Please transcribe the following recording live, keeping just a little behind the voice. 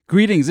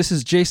Greetings, this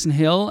is Jason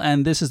Hill,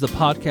 and this is the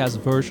podcast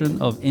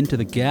version of Into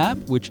the Gap,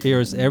 which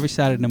airs every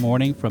Saturday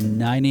morning from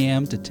 9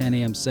 a.m. to 10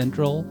 a.m.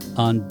 Central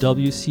on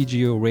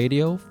WCGO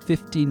Radio,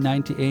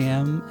 1590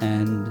 AM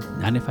and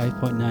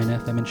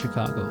 95.9 FM in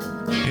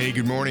Chicago. Hey,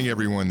 good morning,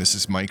 everyone. This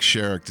is Mike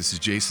Sherrick. This is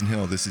Jason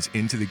Hill. This is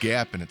Into the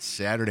Gap, and it's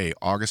Saturday,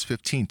 August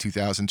 15,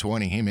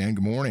 2020. Hey, man,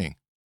 good morning.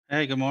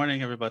 Hey, good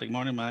morning, everybody. Good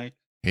morning, Mike.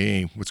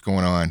 Hey, what's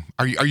going on?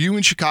 Are you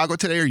in Chicago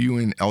today, or are you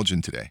in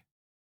Elgin today?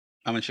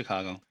 I'm in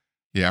Chicago.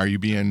 Yeah, are you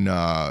being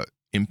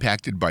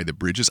impacted by the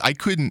bridges? I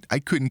couldn't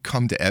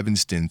come to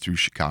Evanston through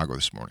Chicago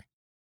this morning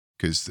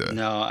because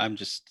No, I'm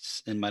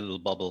just in my little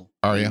bubble.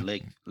 Are in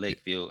you?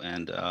 Lakeview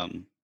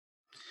and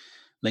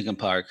Lincoln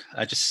Park.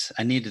 I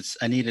needed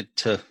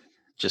to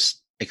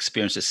just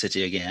experience the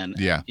city again.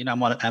 Yeah. You know,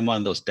 I'm one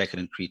of those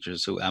decadent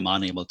creatures who I'm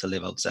unable to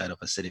live outside of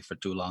a city for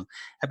too long.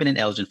 I've been in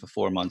Elgin for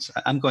 4 months.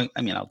 I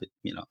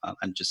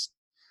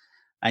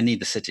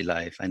need the city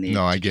life. I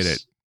get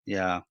it.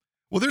 Yeah.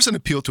 Well, there's an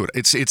appeal to it.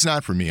 It's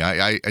not for me.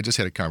 I just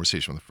had a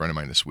conversation with a friend of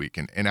mine this week,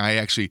 and I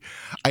actually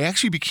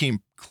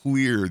became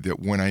clear that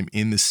when I'm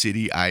in the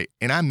city,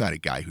 and I'm not a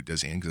guy who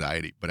does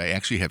anxiety, but I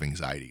actually have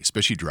anxiety,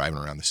 especially driving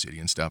around the city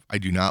and stuff. I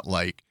do not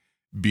like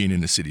being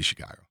in the city of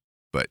Chicago,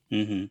 but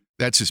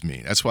that's just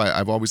me. That's why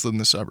I've always lived in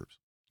the suburbs,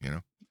 you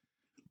know.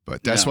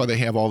 But that's why they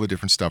have all the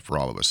different stuff for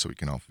all of us, so we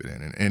can all fit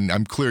in. And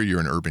I'm clear you're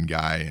an urban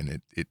guy,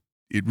 and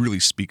it really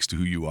speaks to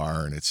who you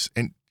are,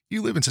 and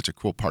you live in such a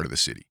cool part of the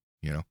city,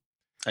 you know.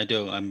 I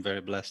do. I'm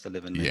very blessed to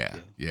live in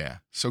Lakeview. Yeah.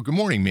 So good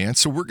morning, man.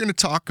 So we're going to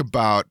talk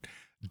about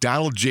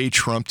Donald J.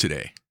 Trump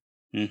today,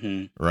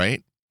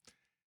 right?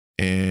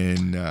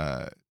 And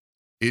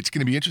it's going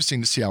to be interesting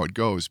to see how it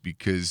goes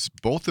because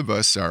both of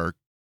us are,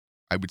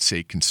 I would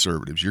say,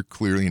 conservatives. You're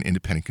clearly an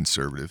independent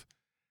conservative.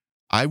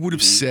 I would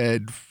have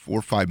said 4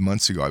 or 5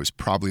 months ago I was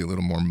probably a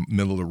little more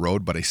middle of the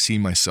road, but I see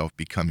myself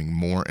becoming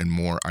more and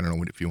more, I don't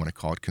know if you want to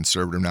call it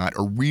conservative or not,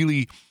 or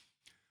really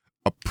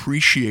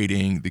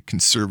appreciating the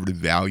conservative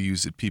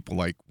values that people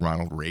like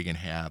Ronald Reagan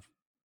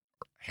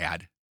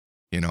had,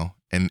 you know,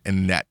 and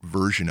that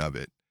version of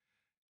it.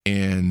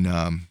 And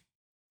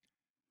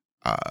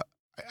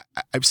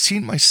I've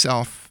seen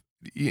myself,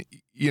 you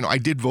know, I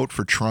did vote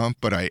for Trump,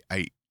 but I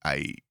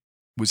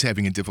was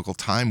having a difficult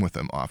time with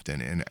him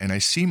often. And I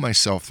see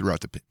myself throughout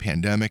the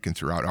pandemic and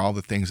throughout all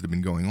the things that have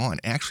been going on,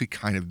 actually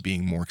kind of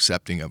being more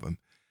accepting of him.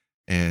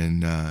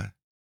 And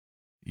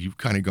you've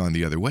kind of gone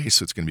the other way.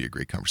 So it's going to be a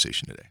great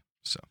conversation today.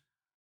 So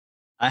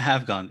I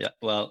have gone. Yeah.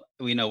 Well,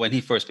 you know, when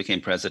he first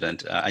became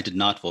president, I did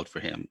not vote for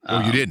him.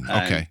 Oh, you didn't?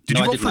 Okay. Did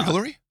you vote for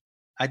Hillary?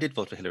 I did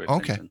vote for Hillary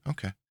Okay. Clinton.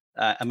 Okay.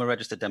 I'm a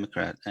registered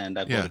Democrat, and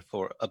I voted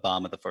for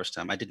Obama the first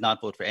time. I did not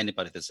vote for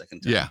anybody the second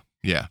time.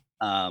 Yeah.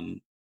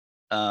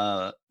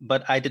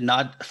 But I did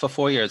not, for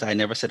 4 years, I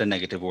never said a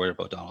negative word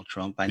about Donald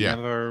Trump. I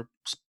never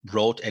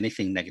wrote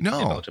anything negative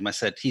about him. I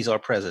said, he's our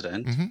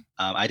president.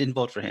 I didn't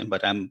vote for him,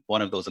 but I'm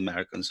one of those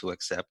Americans who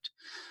accept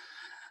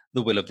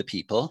the will of the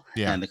people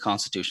and the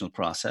constitutional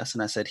process.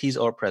 And I said, he's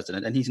our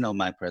president and he's now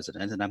my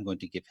president, and I'm going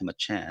to give him a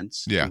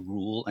chance to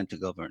rule and to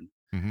govern.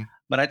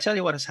 But I tell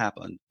you what has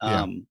happened.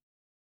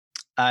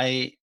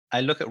 I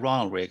look at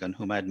Ronald Reagan,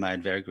 whom I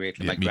admired very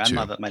greatly.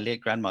 My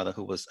late grandmother,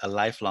 who was a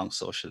lifelong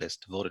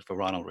socialist, voted for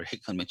Ronald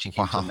Reagan when she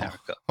came to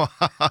America.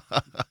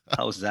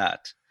 How's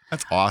that?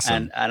 That's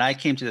awesome. And I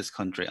came to this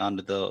country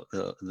under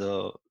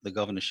the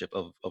governorship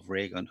of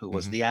Reagan, who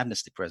was the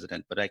amnesty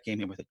president. But I came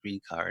here with a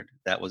green card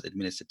that was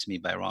administered to me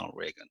by Ronald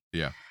Reagan.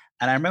 Yeah.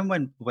 And I remember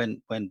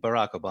when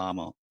Barack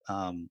Obama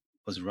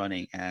was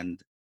running,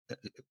 and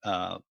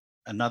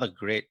another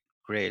great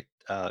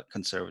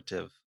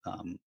conservative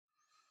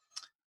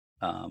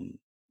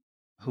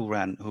who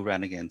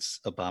ran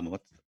against Obama.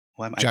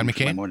 John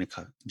McCain?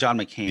 John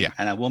McCain. Yeah.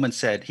 And a woman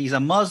said, he's a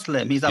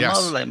Muslim. He's a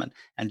Muslim.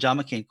 And John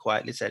McCain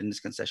quietly said in his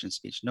concession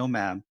speech, no,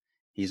 ma'am,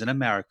 he's an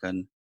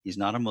American. He's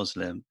not a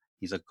Muslim.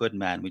 He's a good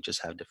man. We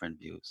just have different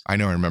views. I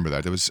know. I remember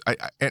that. It was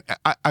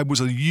I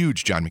was a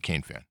huge John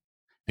McCain fan.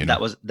 You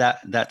know?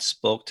 That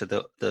spoke to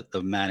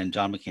the man in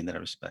John McCain that I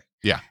respect.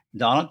 Yeah.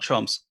 Donald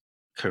Trump's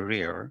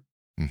career,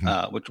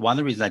 which one of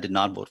the reasons I did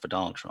not vote for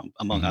Donald Trump,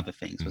 among other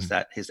things, was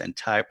that his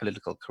entire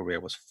political career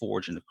was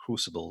forged in the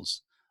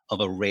crucibles of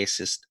a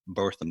racist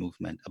birther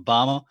movement.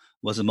 Obama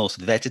was the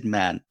most vetted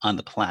man on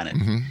the planet.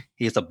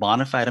 He is a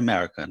bona fide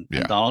American,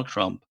 and Donald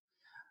Trump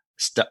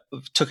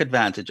took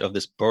advantage of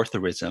this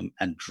birtherism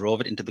and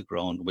drove it into the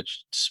ground,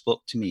 which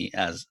spoke to me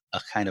as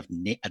a kind of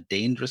a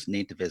dangerous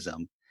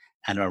nativism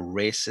and a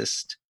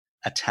racist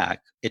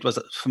attack. It was,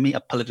 for me,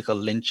 a political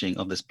lynching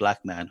of this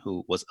black man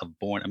who was a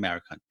born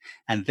American.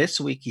 And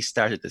this week, he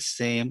started the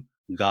same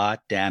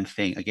goddamn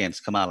thing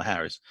against Kamala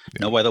Harris.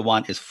 Now, whether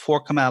one is for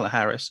Kamala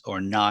Harris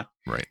or not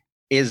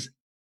is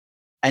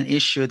an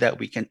issue that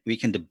we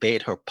can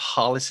debate her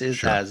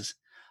policies as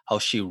how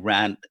she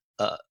ran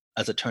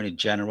as Attorney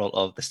General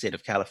of the state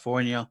of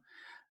California,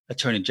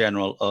 Attorney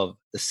General of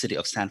the city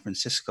of San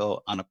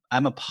Francisco.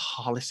 I'm a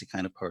policy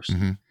kind of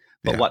person.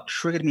 But what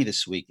triggered me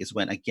this week is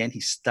when, again,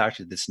 he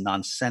started this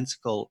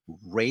nonsensical,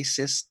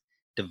 racist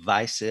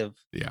divisive,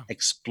 Yeah.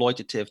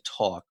 exploitative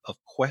talk of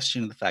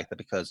questioning the fact that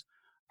because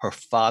her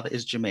father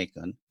is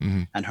Jamaican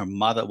Mhm. and her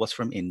mother was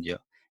from India,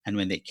 and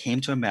when they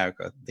came to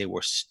America, they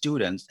were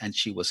students, and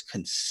she was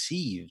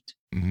conceived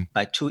Mhm.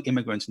 by two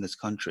immigrants in this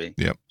country.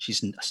 Yep.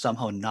 She's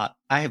somehow not.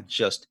 I have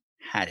just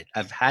had it.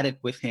 I've had it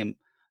with him,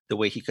 the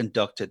way he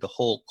conducted the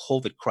whole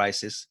COVID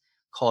crisis,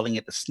 calling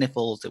it the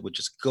sniffles. It would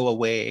just go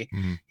away.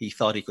 Mhm. He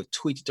thought he could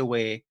tweet it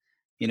away.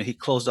 He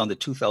closed down the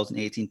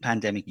 2018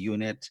 pandemic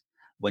unit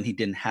when he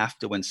didn't have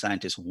to, when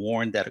scientists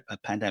warned that a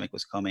pandemic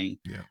was coming.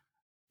 Yeah.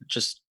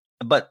 Just,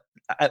 but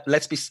I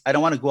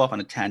don't want to go off on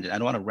a tangent. I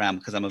don't want to ram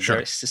because I'm a Sure.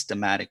 very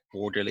systematic,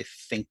 orderly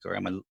thinker.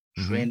 I'm a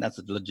Mhm. trained as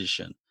a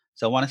logician.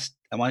 So I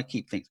want to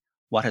keep things.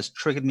 What has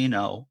triggered me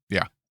now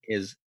Yeah.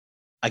 is,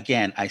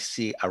 again, I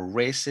see a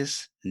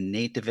racist,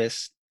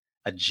 nativist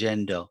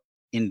agenda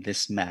in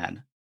this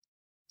man,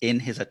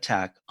 in his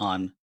attack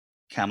on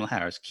Kamala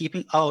Harris,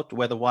 keeping out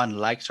whether one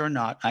likes her or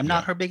not. I'm Yeah.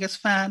 not her biggest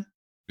fan.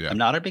 Yeah. I'm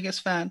not her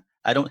biggest fan.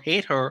 I don't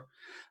hate her.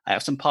 I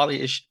have some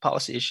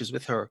policy issues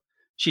with her.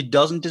 She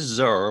doesn't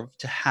deserve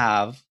to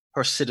have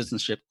her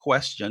citizenship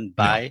questioned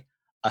No. by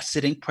a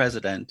sitting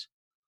president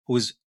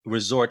who's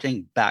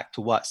resorting back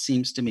to what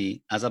seems to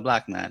me, as a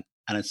black man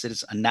and a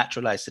citizen, a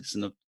naturalized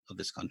citizen of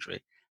this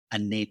country, a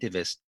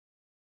nativist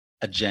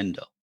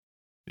agenda.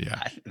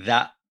 Yeah.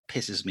 That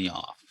pisses me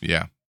off.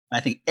 Yeah. I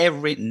think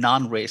every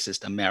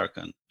non-racist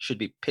American should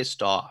be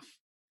pissed off,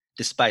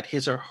 despite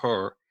his or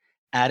her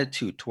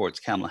attitude towards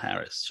Kamala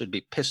Harris, should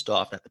be pissed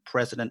off that the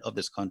president of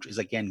this country is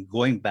again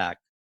going back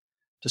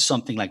to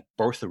something like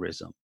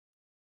birtherism.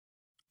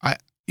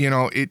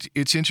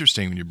 It's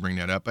interesting when you bring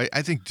that up.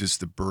 I think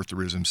just the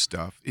birtherism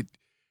stuff.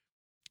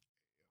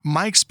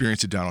 My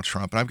experience of Donald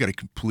Trump, and I've got a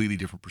completely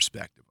different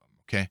perspective of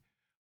him.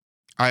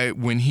 Okay,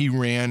 when he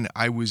ran,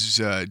 I was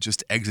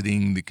just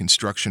exiting the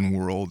construction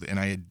world, and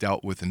I had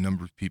dealt with a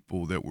number of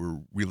people that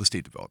were real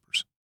estate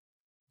developers.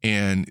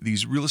 And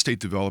these real estate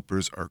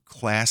developers are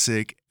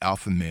classic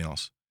alpha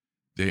males.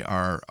 They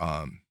are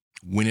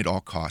win at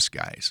all costs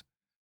guys.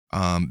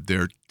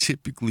 They're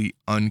typically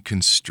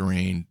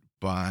unconstrained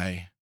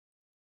by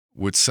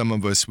what some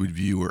of us would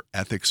view are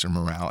ethics or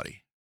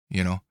morality,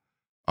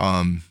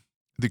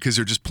 because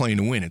they're just playing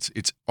to win.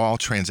 It's all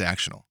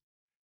transactional,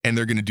 and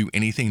they're going to do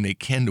anything they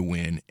can to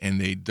win, and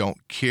they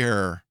don't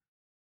care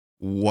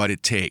what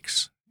it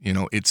takes.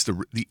 It's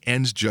the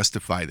ends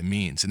justify the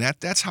means, and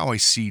that's how I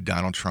see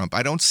Donald Trump.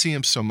 I don't see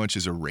him so much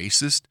as a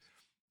racist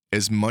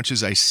as much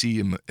as I see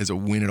him as a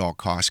win at all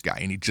costs guy,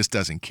 and he just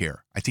doesn't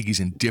care. I think he's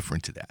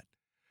indifferent to that.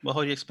 Well,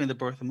 how do you explain the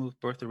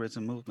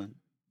birtherism movement?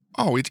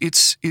 Oh,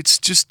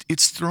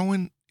 it's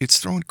throwing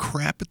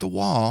crap at the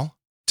wall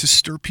to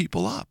stir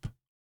people up,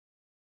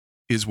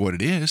 is what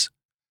it is.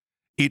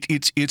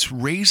 It's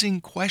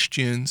raising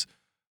questions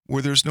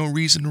where there's no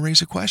reason to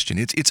raise a question.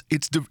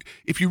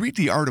 If you read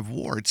The Art of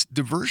War, it's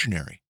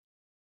diversionary.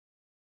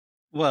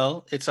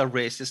 Well, it's a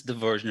racist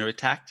diversionary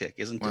tactic,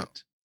 isn't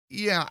it?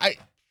 Yeah,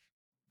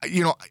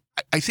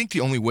 I think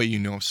the only way you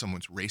know if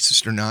someone's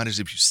racist or not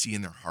is if you see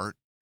in their heart.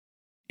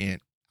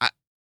 And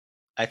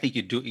I think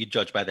you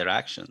judge by their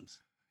actions.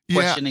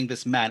 Yeah. Questioning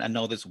this man and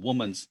now this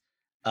woman's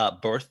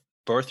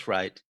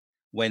birthright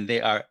when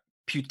they are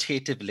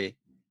putatively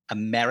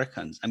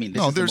Americans. I mean,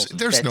 this is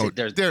there's no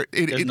doubt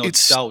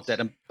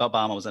that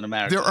Obama was an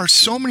American. There are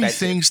so many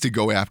things to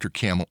go after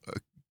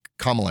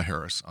Kamala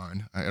Harris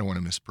on. I don't want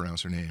to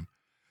mispronounce her name.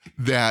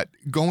 That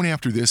going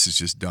after this is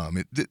just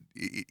dumb.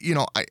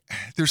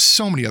 There's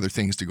so many other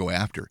things to go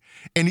after.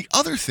 And the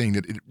other thing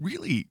that it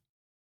really,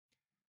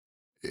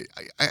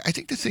 I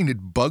think the thing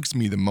that bugs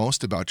me the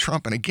most about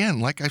Trump, and again,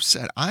 like I've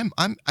said,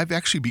 I've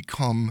actually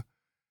become,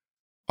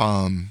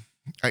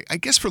 I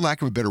guess for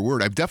lack of a better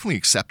word, I've definitely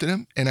accepted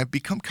him, and I've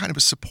become kind of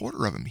a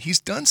supporter of him.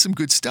 He's done some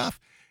good stuff,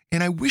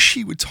 and I wish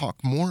he would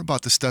talk more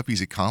about the stuff he's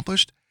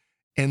accomplished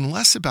and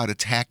less about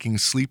attacking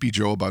Sleepy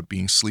Joe about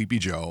being Sleepy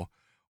Joe,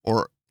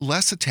 or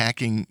less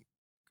attacking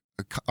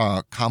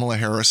Kamala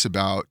Harris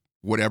about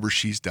whatever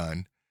she's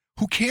done.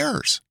 Who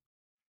cares?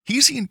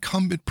 He's the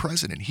incumbent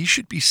president. He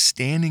should be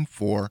standing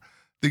for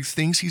the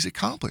things he's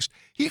accomplished.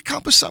 He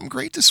accomplished something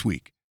great this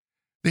week.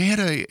 They had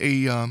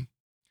the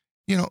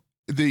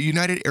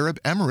United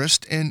Arab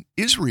Emirates and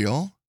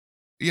Israel,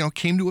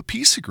 came to a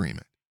peace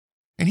agreement,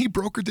 and he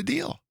brokered the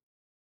deal.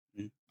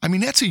 I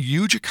mean, that's a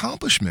huge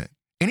accomplishment.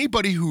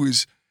 Anybody who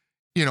is,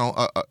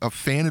 a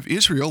fan of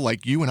Israel,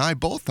 like you and I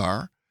both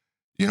are,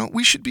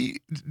 we should be,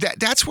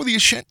 that's where the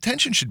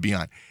attention should be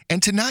on.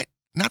 And to not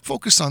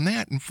focus on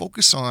that and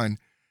focus on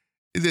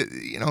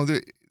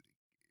the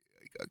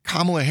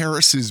Kamala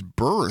Harris's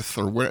birth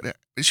or where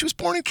she was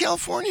born in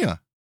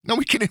California. No,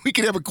 we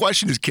can have a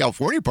question, is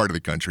California part of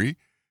the country?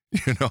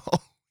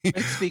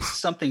 It speaks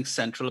something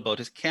central about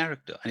his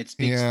character, and it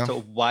speaks to a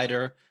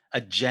wider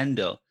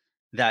agenda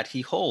that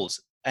he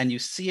holds. And you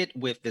see it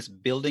with this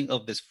building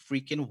of this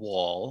freaking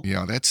wall.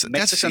 Yeah,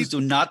 Mexicans do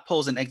not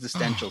pose an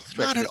existential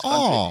threat not to this at country.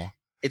 all.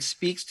 It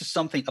speaks to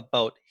something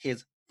about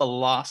his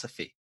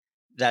philosophy,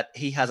 that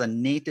he has a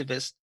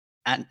nativist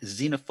and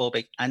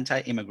xenophobic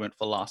anti-immigrant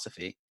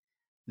philosophy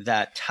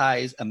that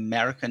ties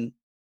American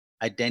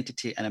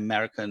identity and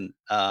American,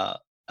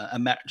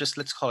 just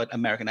let's call it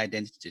American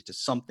identity, to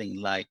something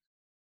like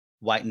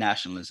white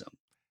nationalism.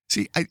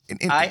 See, I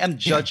am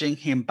judging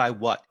him by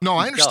what No,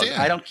 he I understand. does.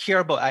 I don't care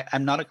about.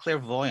 I'm not a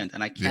clairvoyant,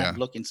 and I can't Yeah.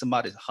 look in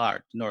somebody's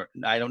heart. Nor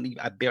I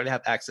barely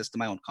have access to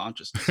my own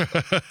consciousness.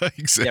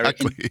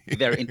 Exactly.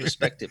 Very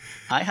introspective.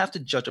 I have to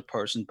judge a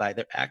person by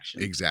their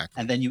actions. Exactly.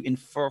 And then you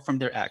infer from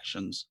their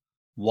actions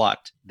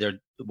what their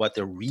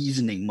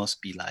reasoning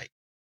must be like.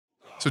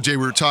 So, Jay,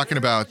 we were talking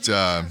about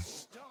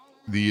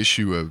the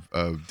issue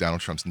of Donald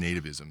Trump's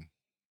nativism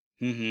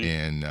Mm-hmm.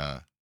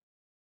 and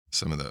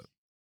some of the,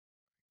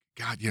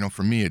 God,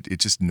 for me,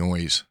 it's just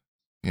noise.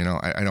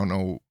 I don't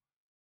know.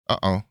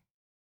 Uh-oh.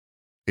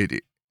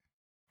 It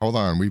hold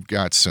on. We've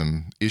got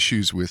some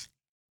issues with.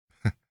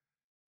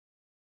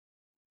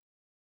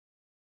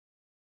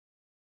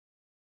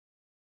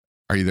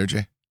 Are you there,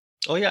 Jay?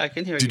 Oh, yeah, I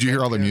can hear you. Did you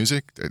hear all the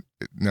music?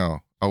 No.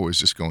 Oh, it was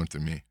just going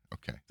through me.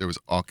 Okay. There was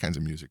all kinds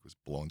of music was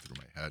blowing through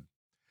my head.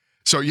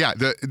 So yeah,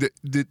 the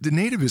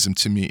nativism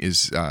to me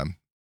is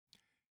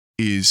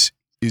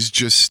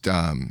just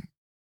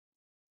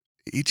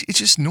it's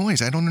just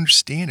noise. I don't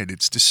understand it.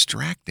 It's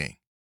distracting,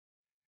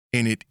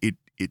 and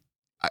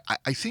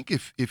I think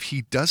if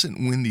he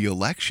doesn't win the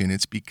election,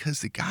 it's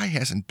because the guy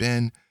hasn't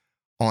been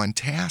on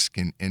task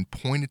and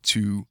pointed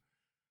to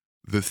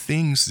the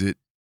things that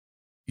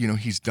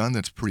he's done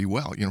that's pretty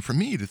well. For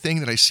me, the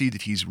thing that I see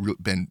that he's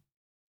been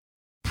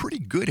pretty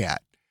good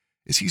at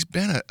is he's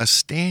been a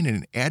stand and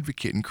an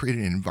advocate and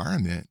created an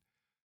environment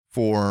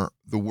for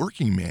the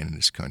working man in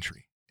this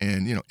country.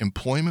 And,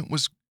 employment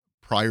was,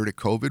 prior to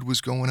COVID,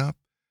 was going up.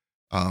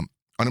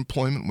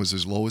 Unemployment was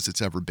as low as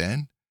it's ever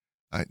been.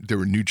 There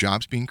were new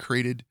jobs being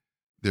created.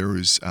 There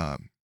was,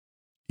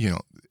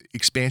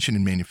 expansion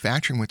in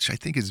manufacturing, which I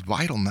think is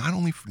vital not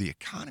only for the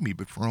economy,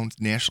 but for our own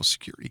national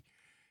security.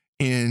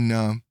 And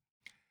I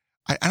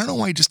don't know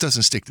why he just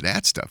doesn't stick to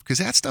that stuff, because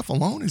that stuff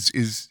alone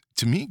is,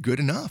 to me, good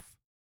enough.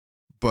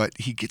 But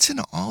he gets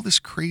into all this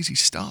crazy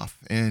stuff.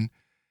 And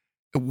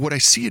what I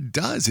see it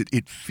does,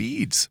 it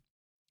feeds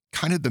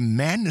kind of the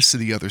madness of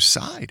the other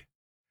side.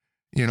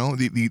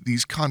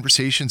 These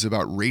conversations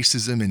about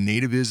racism and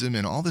nativism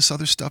and all this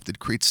other stuff that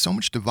creates so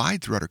much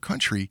divide throughout our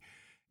country.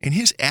 And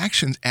his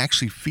actions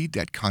actually feed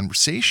that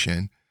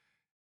conversation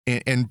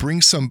and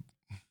bring some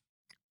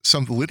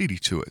validity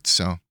to it.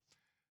 So,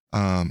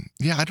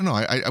 yeah, I don't know.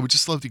 I would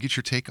just love to get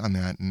your take on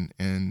that.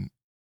 And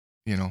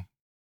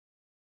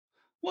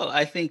Well,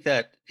 I think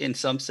that in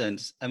some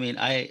sense, I mean,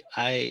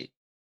 I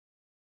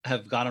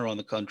have gone around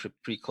the country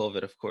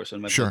pre-COVID, of course,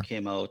 when my Sure. book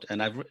came out,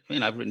 and I've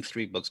written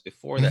 3 books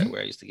before Mhm. that,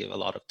 where I used to give a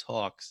lot of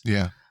talks.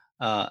 Yeah.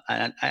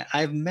 And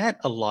I've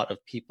met a lot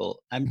of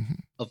people.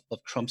 Mhm. Of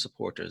Trump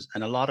supporters,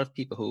 and a lot of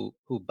people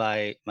who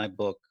buy my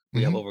book,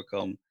 We Have Mhm.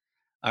 Overcome,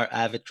 are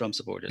avid Trump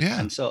supporters. Yeah.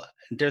 And so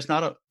there's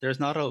not a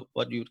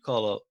what you would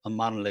call a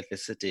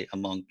monolithicity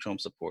among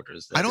Trump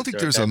supporters. I don't think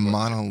there's a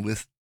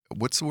monolith.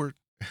 What's the word?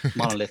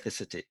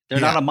 Monolithicity. They're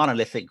Yeah. not a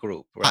monolithic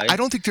group, right? I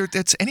don't think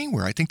that's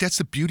anywhere. I think that's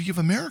the beauty of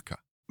America.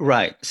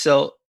 Right.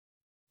 So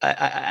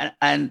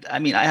I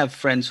mean, I have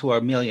friends who are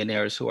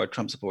millionaires who are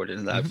Trump supporters,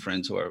 and I have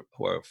friends who are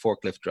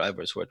forklift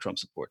drivers who are Trump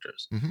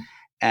supporters. Mhm.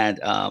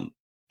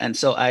 And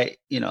so I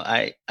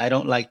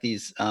don't like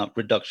these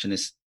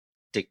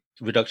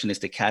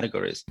reductionistic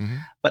categories,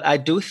 Mhm. but I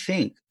do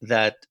think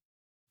that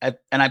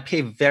I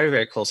pay very,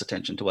 very close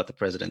attention to what the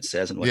president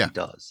says and what Yeah. he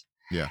does.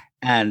 Yeah.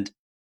 And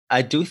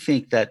I do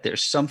think that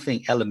there's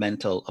something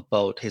elemental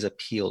about his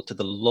appeal to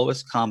the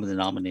lowest common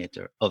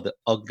denominator of the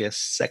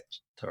ugliest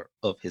sector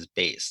of his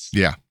base.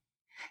 Yeah.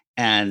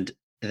 And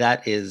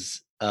that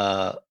is,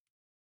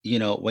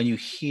 when you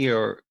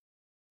hear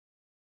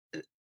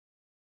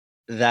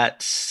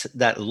that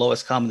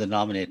lowest common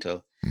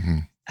denominator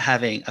Mhm.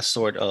 having a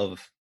sort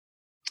of,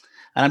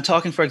 and I'm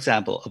talking, for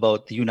example,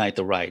 about the Unite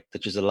the Right,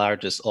 which is the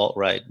largest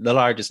alt-right, the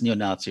largest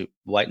neo-Nazi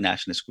white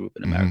nationalist group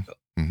in America.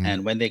 Mhm.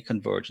 And when they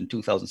converged in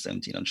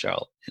 2017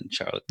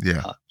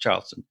 Yeah.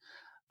 Charleston,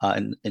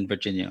 in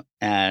Virginia,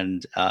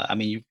 and I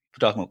mean, you're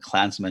talking about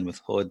Klansmen with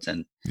hoods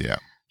and Yeah.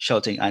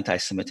 shouting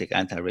anti-Semitic,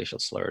 anti-racial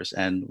slurs,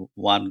 and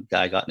one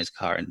guy got in his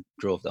car and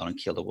drove down and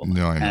killed a woman.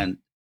 No, I know. And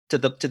to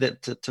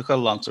cut a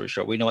long story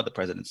short, we know what the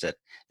president said.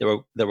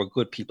 There were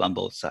good people on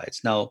both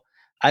sides. Now,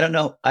 I don't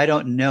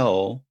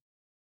know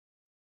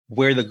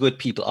where the good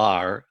people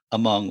are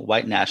among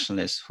white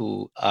nationalists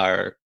who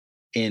are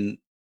in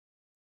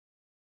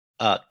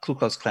Ku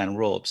Klux Klan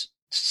robes,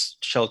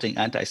 shouting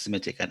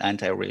anti-Semitic and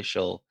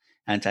anti-racial,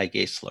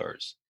 anti-gay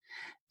slurs.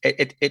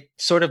 It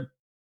sort of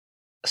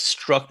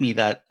struck me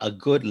that a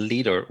good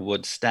leader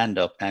would stand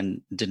up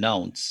and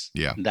denounce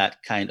Yeah.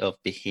 that kind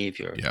of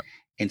behavior, Yeah.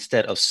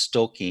 instead of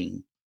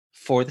stoking,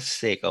 for the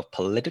sake of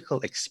political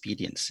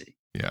expediency,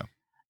 Yeah.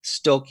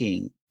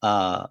 stoking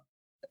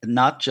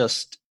not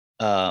just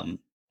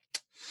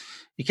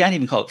you can't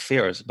even call it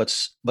fears, but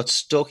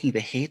stoking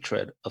the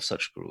hatred of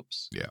such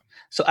groups. Yeah.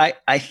 So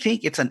I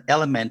think it's an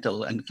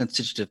elemental and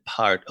constitutive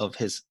part of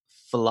his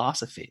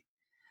philosophy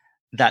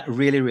that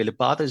really, really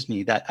bothers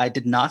me, that I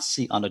did not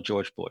see under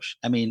George Bush.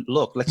 I mean,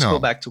 look, let's go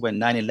back to when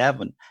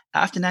 9/11.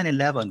 After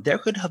 9/11, there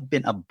could have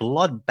been a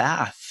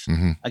bloodbath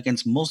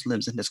against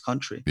Muslims in this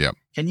country. Yeah.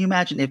 Can you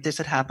imagine if this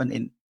had happened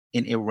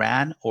in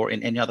Iran or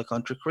in any other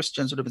country?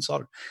 Christians would have been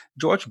slaughtered.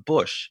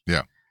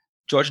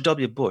 George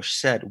W. Bush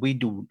said,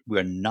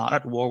 we're not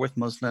at war with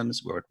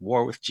Muslims. We're at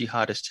war with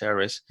jihadist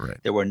terrorists. Right.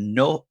 There were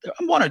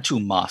one or two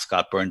mosques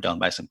got burned down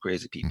by some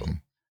crazy people.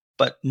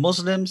 But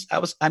Muslims,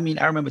 I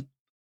remember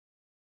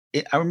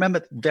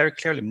very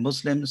clearly,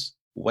 Muslims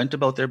went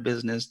about their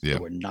business. Yeah. They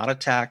were not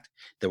attacked.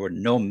 There were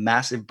no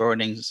massive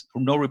burnings,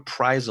 no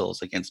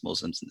reprisals against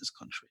Muslims in this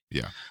country.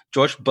 Yeah.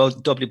 George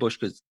W. Bush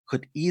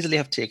could easily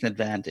have taken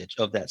advantage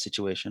of that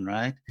situation,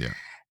 right? Yeah.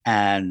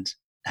 And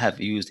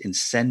have used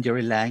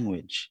incendiary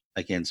language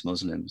against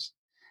Muslims.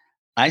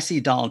 I see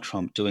Donald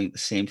Trump doing the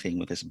same thing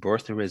with his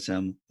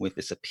birtherism, with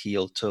his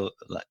appeal to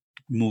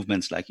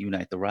movements like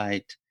Unite the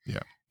Right.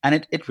 Yeah.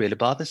 And it really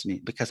bothers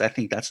me because I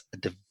think that's a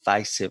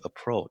divisive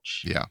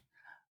approach. Yeah.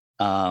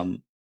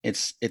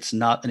 It's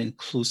not an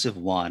inclusive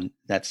one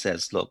that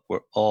says, look,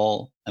 we're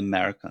all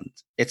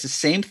Americans. It's the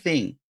same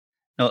thing.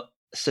 No,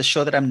 to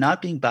show that I'm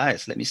not being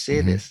biased, let me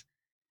say this.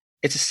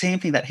 It's the same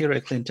thing that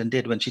Hillary Clinton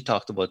did when she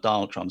talked about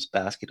Donald Trump's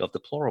basket of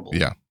deplorables.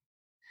 Yeah.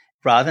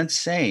 Rather than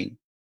saying,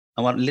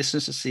 I want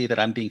listeners to see that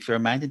I'm being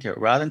fair-minded here,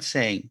 rather than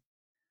saying,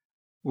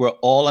 we're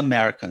all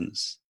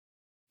Americans.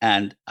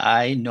 And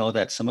I know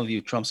that some of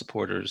you Trump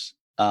supporters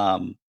I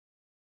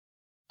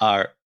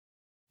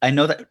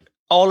know that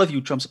all of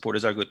you Trump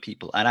supporters are good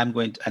people, and I'm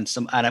going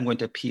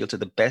to appeal to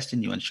the best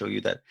in you and show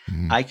you that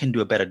I can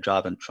do a better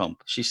job than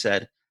Trump. She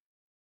said,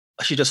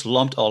 she just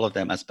lumped all of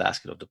them as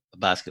basket of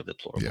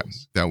deplorables. Yeah,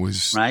 that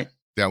was right.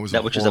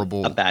 Which is a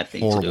bad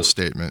thing to do.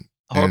 Statement.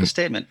 A horrible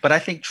statement. But I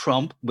think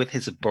Trump, with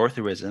his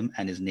birtherism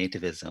and his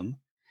nativism,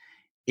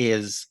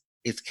 is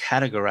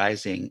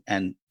categorizing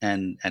and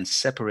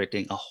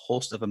separating a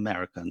host of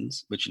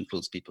Americans, which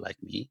includes people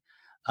like me,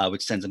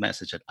 which sends a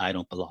message that I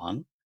don't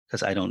belong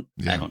because I don't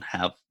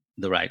have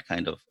the right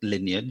kind of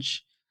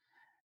lineage,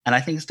 and I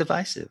think it's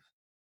divisive.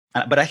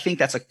 But I think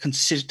that's a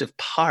constitutive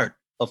part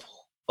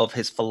of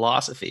his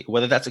philosophy.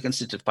 Whether that's a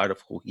constitutive part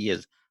of who he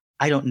is,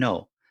 I don't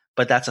know.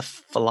 But that's a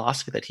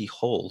philosophy that he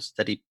holds,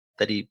 that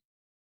he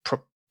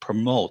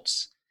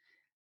promotes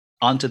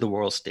onto the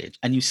world stage,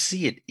 and you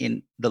see it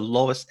in the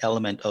lowest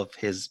element of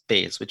his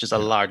base, which is a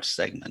large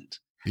segment.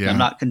 Yeah. I'm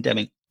not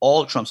condemning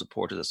all Trump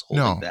supporters as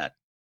holding that,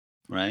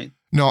 right?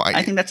 No,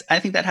 I think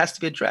that has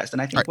to be addressed.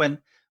 And I think when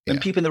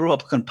people in the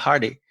Republican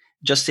Party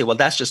just say, "Well,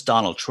 that's just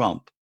Donald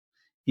Trump,"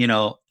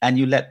 and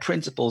you let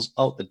principles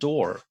out the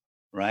door,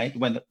 right?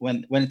 When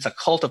it's a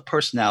cult of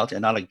personality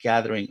and not a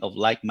gathering of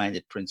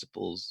like-minded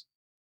principled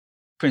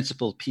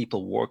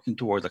people working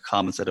towards a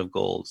common set of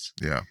goals.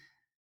 Yeah,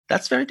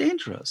 that's very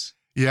dangerous.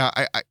 Yeah,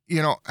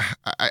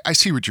 I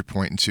see what you're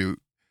pointing to.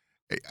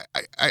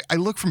 I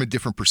look from a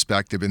different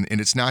perspective, and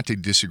it's not to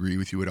disagree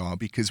with you at all,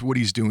 because what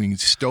he's doing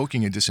is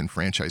stoking a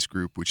disenfranchised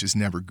group, which is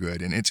never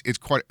good. And it's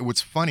quite,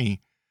 what's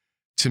funny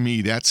to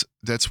me, that's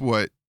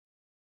what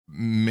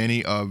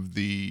many of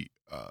the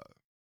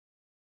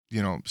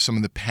some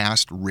of the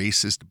past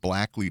racist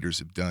black leaders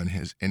have done.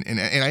 And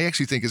I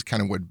actually think is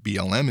kind of what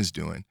BLM is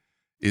doing,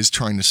 is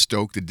trying to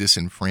stoke the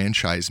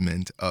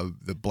disenfranchisement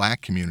of the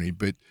black community.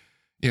 But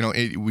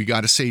we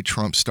got to say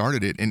Trump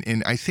started it.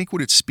 And I think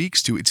what it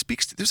speaks to,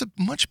 there's a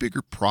much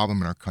bigger problem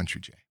in our country,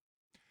 Jay.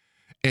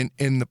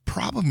 And the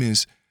problem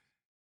is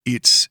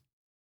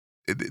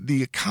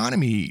the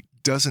economy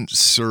doesn't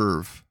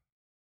serve,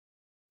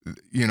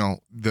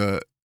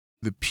 the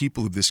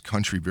people of this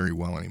country very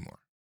well anymore.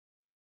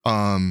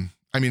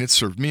 It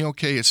served me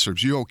okay. It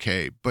serves you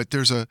okay. But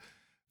there's a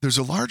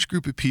large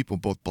group of people,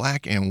 both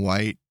black and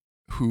white,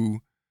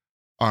 who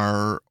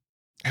have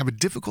a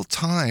difficult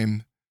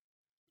time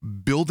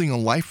building a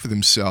life for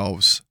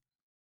themselves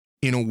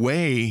in a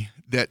way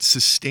that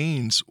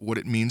sustains what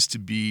it means to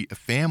be a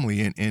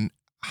family and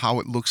how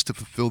it looks to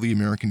fulfill the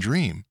American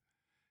dream.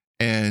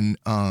 And,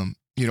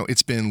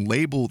 it's been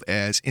labeled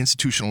as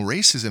institutional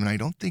racism, and I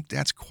don't think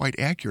that's quite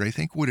accurate. I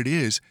think what it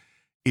is,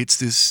 it's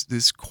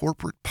this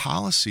corporate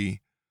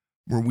policy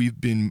where we've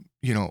been,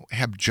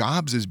 have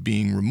jobs as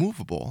being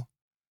removable,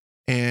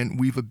 and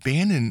we've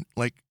abandoned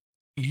like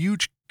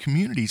huge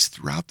communities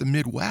throughout the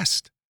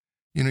Midwest.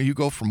 You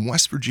go from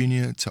West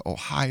Virginia to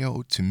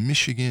Ohio to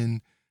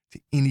Michigan to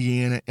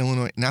Indiana,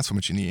 Illinois, not so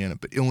much Indiana,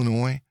 but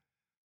Illinois,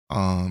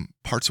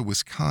 parts of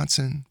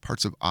Wisconsin,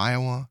 parts of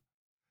Iowa.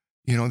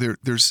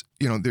 There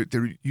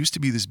used to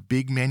be this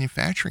big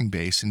manufacturing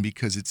base, and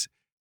because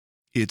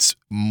it's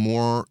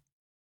more,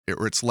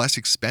 or it's less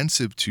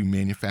expensive to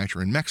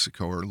manufacture in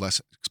Mexico, or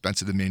less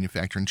expensive to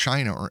manufacture in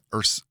China,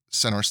 or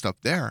send our stuff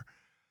there,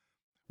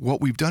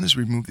 what we've done is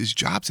remove these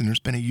jobs, and there's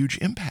been a huge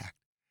impact.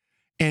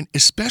 And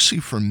especially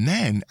for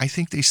men, I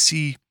think they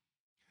see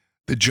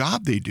the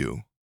job they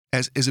do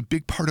as a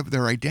big part of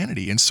their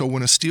identity. And so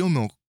when a steel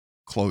mill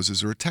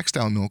closes, or a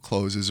textile mill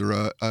closes,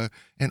 or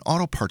an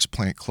auto parts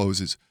plant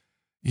closes,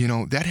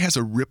 that has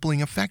a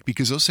rippling effect,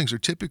 because those things are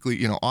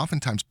typically,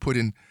 oftentimes put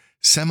in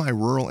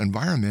semi-rural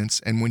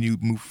environments, and when you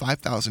move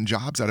 5,000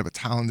 jobs out of a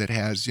town that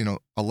has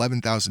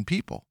 11,000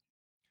 people,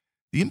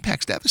 the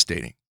impact's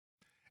devastating.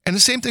 And the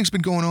same thing's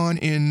been going on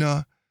in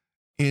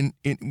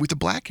with the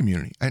black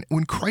community. And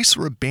when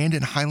Chrysler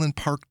abandoned Highland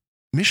Park,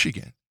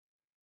 Michigan,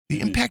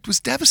 the impact was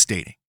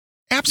devastating,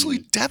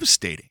 absolutely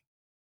devastating.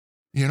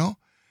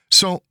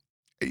 So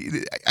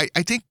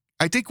I think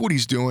what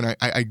he's doing, I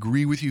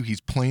agree with you.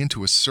 He's playing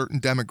to a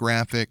certain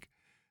demographic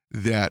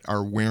that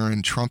are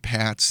wearing Trump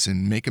hats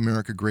and Make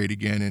America Great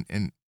Again,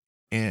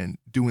 and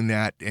doing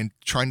that and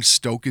trying to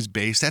stoke his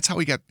base. That's how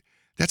he got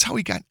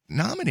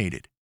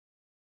nominated.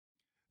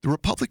 The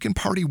Republican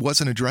Party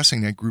wasn't addressing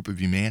that group of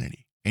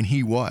humanity, and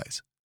he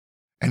was.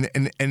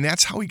 And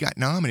that's how he got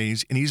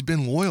nominated, and he's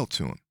been loyal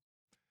to him.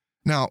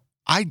 Now,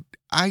 I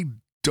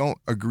don't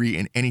agree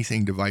in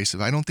anything divisive.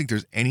 I don't think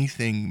there's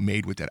anything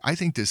made with that. I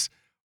think this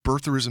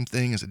birtherism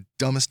thing is the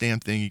dumbest damn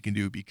thing he can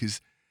do,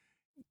 because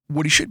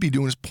what he should be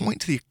doing is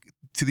point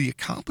to the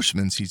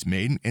accomplishments he's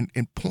made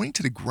and point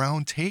to the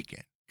ground taken,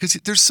 because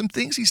there's some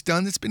things he's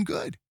done that's been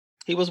good.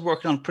 He was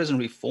working on prison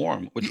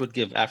reform, which would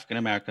give African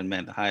American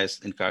men the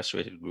highest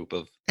incarcerated group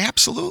of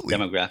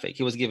demographic.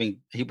 He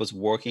was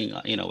working,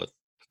 with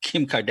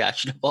Kim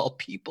Kardashian of all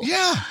people.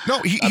 Yeah, no,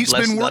 he's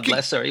been working. God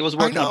bless her. He was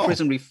working on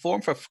prison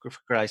reform for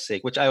Christ's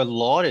sake, which I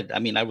lauded. I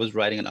mean, I was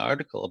writing an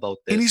article about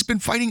this. And he's been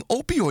fighting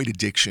opioid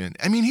addiction.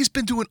 I mean, he's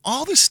been doing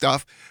all this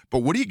stuff. But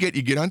what do you get?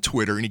 You get on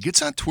Twitter, and he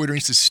gets on Twitter and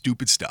he says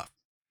stupid stuff.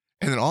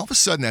 And then all of a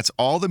sudden, that's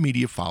all the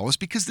media follows,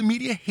 because the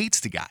media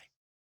hates the guy.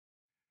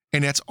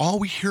 And that's all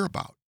we hear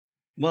about.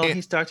 Well,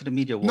 he started a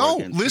media war. No,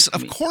 listen,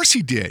 of course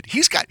he did.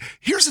 Here's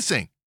the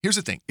thing.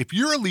 If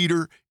you're a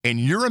leader and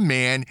you're a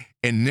man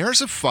and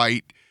there's a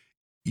fight,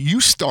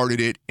 you started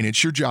it and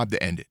it's your job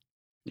to end it.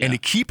 Yeah. And to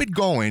keep it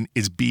going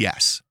is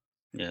BS.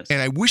 Yes. And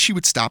I wish he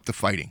would stop the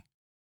fighting.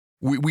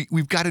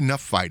 We've got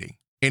enough fighting.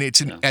 And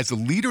as the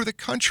leader of the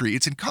country,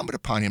 it's incumbent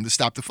upon him to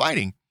stop the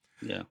fighting.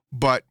 Yeah.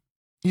 But,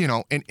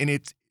 and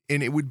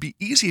it would be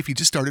easy if he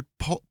just started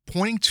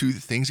pointing to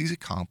the things he's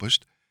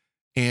accomplished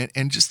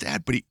and just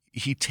that. But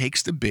he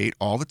takes the bait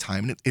all the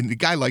time. And the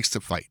guy likes to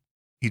fight.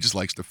 He just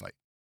likes to fight,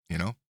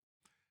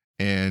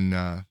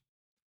 And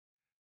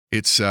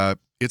it's a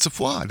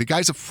flaw. The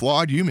guy's a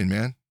flawed human,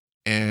 man.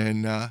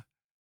 And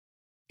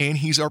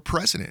he's our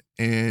president.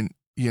 And,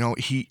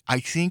 I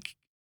think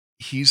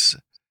he's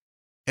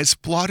as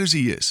flawed as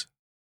he is.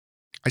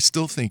 I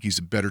still think he's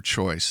a better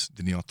choice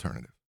than the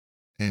alternative.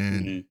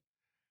 And,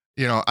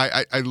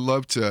 I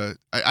love to,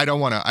 I don't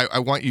want to, I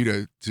want you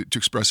to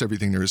express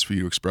everything there is for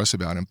you to express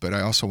about him. But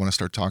I also want to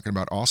start talking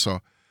about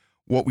also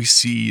what we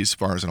see as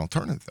far as an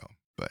alternative, though.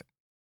 But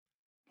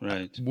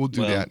right. We'll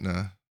do that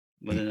in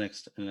the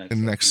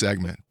next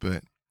segment.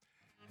 But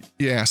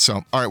yeah,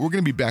 so all right, we're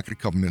going to be back in a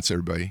couple minutes,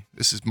 everybody.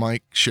 This is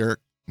Mike Sherrick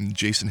and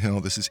Jason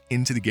Hill. This is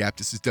Into the Gap.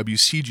 This is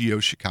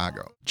WCGO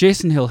Chicago.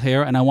 Jason Hill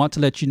here, and I want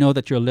to let you know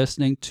that you're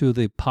listening to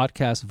the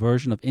podcast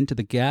version of Into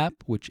the Gap,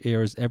 which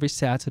airs every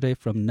Saturday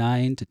from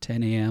 9 to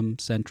 10 a.m.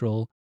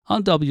 Central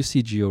on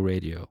WCGO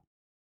Radio.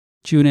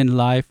 Tune in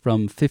live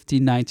from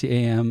 1590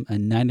 a.m.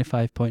 and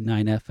 95.9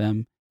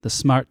 FM, the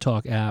Smart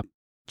Talk app,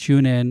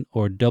 TuneIn,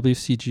 or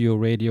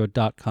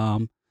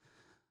WCGORadio.com.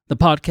 The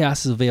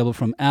podcast is available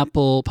from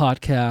Apple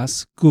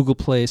Podcasts, Google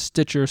Play,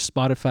 Stitcher,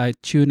 Spotify,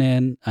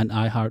 TuneIn, and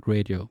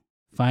iHeartRadio.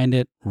 Find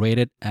it, rate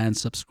it, and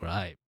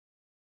subscribe.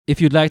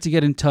 If you'd like to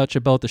get in touch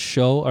about the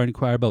show or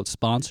inquire about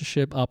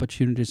sponsorship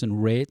opportunities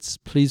and rates,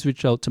 please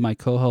reach out to my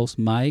co-host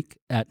Mike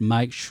at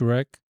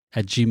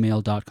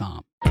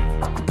mikeshrek@gmail.com.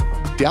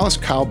 Dallas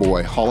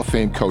Cowboy Hall of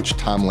Fame coach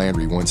Tom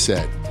Landry once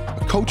said,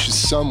 "A coach is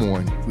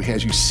someone who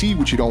has you see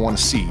what you don't want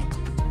to see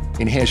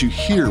and has you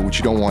hear what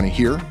you don't want to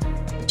hear,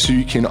 so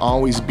you can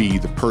always be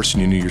the person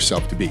you knew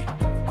yourself to be."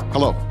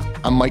 Hello,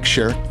 I'm Mike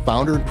Sherrick,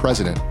 founder and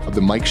president of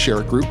the Mike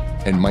Sherrick Group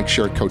and Mike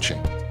Sherrick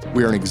Coaching.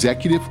 We are an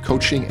executive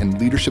coaching and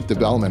leadership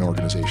development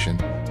organization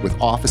with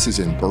offices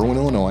in Berwyn,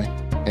 Illinois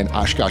and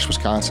Oshkosh,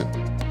 Wisconsin.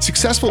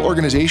 Successful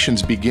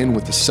organizations begin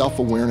with the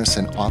self-awareness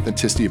and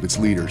authenticity of its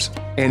leaders.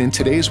 And in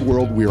today's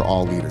world, we are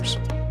all leaders.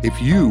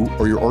 If you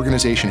or your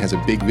organization has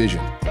a big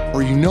vision,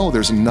 or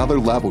there's another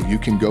level you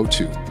can go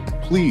to,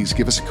 please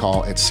give us a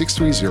call at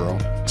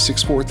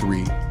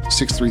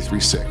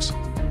 630-643-6336.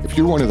 If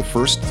you're one of the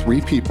first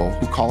 3 people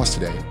who call us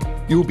today,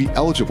 you will be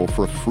eligible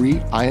for a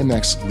free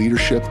IMX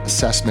leadership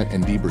assessment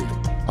and debrief,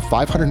 a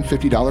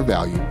 $550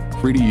 value,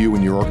 free to you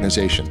and your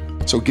organization.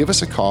 So give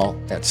us a call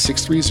at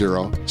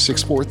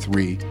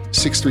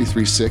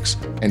 630-643-6336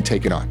 and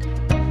take it on.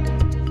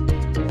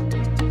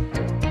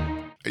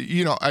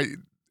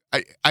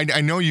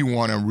 I know you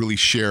want to really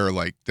share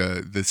like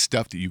the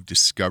stuff that you've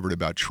discovered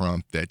about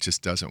Trump that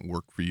just doesn't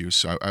work for you.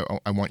 So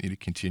I want you to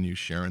continue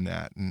sharing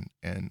that and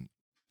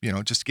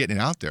just getting it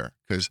out there,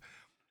 because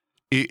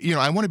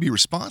I want to be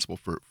responsible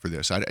for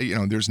this.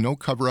 There's no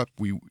cover up.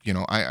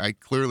 I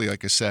clearly,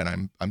 like I said,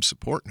 I'm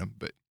supporting him,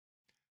 but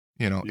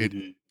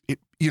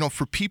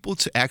for people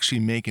to actually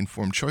make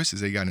informed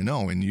choices, they got to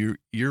know. And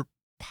you're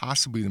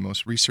possibly the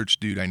most researched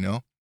dude I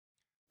know,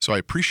 so I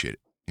appreciate it.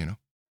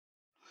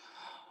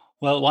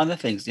 Well, one of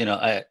the things,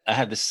 I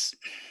have this,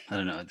 I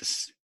don't know,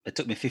 this, it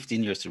took me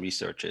 15 years to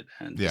research it,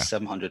 and the Yeah.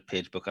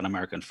 700-page book on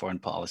American foreign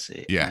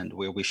policy Yeah. and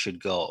where we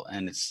should go.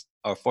 And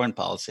our foreign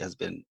policy has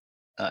been,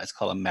 it's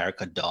called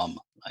America Dumb.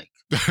 Like,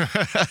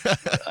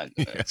 Yeah.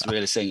 it's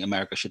really saying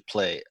America should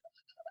play.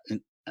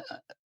 And,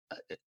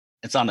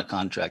 it's on a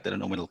contract. I don't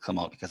know when it'll come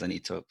out because I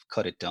need to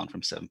cut it down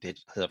from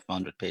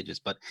 700 pages.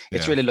 But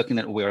it's Yeah. really looking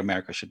at where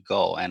America should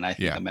go, and I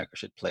think Yeah. America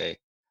should play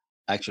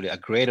actually a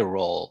greater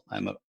role.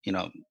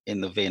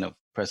 In the vein of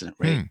President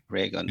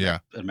Reagan, that Yeah.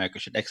 America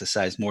should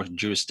exercise more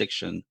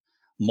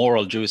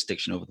moral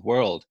jurisdiction over the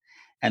world.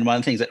 And one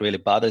of the things that really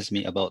bothers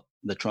me about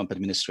the Trump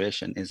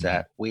administration is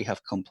that we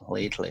have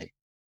completely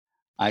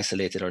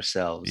isolated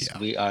ourselves. Yeah.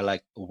 We are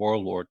like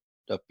World War,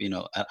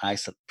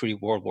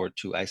 pre-World War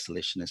II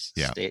isolationist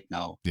Yeah. state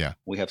now. Yeah.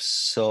 We have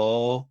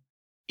so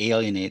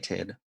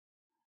alienated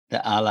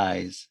the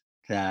allies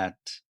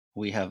that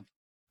we have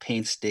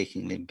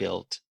painstakingly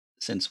built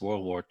since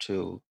World War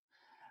II.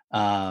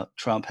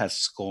 Trump has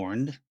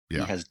scorned, he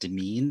Yeah. has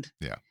demeaned,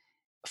 Yeah.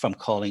 from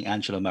calling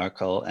Angela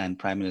Merkel and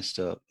Prime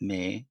Minister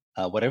May.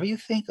 Whatever you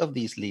think of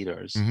these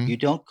leaders, Mhm. you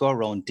don't go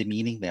around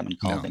demeaning them and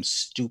calling No. them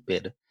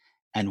stupid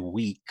and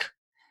weak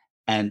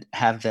and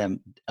have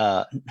them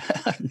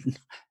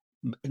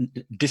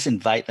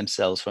disinvite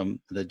themselves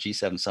from the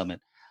G7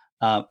 summit.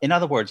 In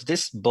other words,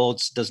 this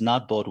does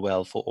not bode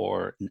well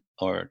for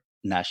our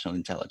national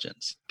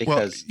intelligence,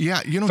 because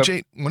yeah,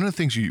 Jay, one of the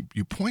things you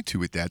point to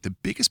with that, the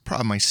biggest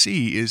problem I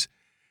see is,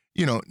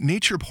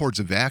 nature abhors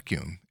a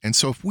vacuum. And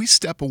so if we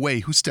step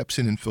away, who steps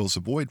in and fills the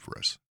void for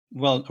us?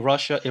 Well,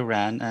 Russia,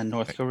 Iran, and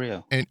North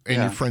Korea. And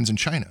your friends in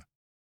China.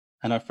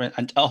 And our friend,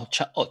 and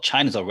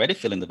China's already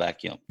filling the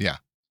vacuum. Yeah.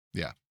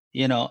 Yeah.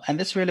 And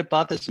this really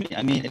bothers me.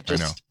 I mean,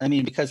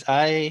 because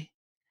I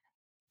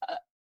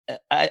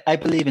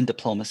believe in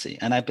diplomacy,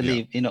 and I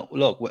believe,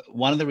 look,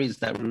 one of the reasons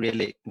that we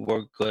really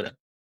were good at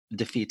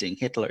defeating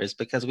Hitler is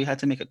because we had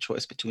to make a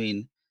choice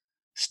between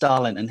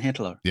Stalin and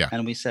Hitler. Yeah.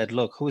 And we said,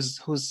 look, who's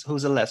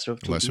the lesser of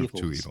two evils? Lesser of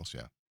two evils,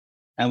 yeah.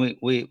 And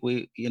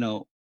we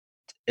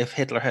if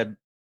Hitler had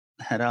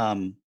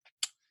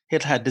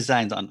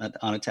designs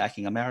on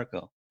attacking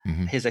America,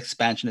 his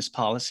expansionist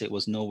policy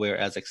was nowhere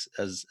as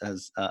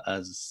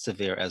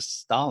severe as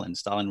Stalin.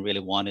 Stalin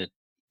really wanted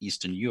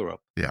Eastern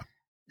Europe. Yeah.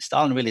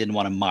 Stalin really didn't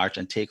want to march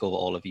and take over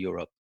all of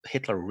Europe.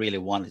 Hitler really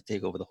wanted to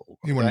take over the whole world.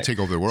 He wanted to take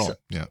over the world.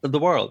 The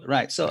world,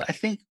 right. So I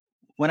think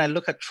when I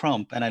look at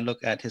Trump and I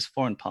look at his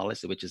foreign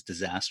policy, which is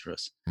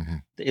disastrous,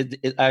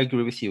 I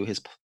agree with you.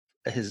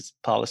 His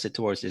policy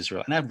towards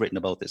Israel, and I've written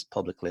about this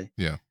publicly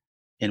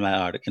in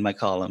my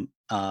column,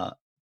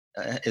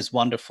 is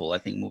wonderful. I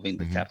think moving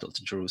the capital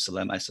to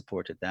Jerusalem, I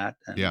supported that,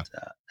 and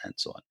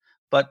so on.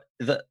 But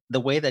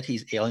the way that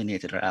he's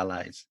alienated our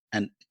allies,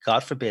 and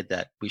God forbid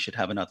that we should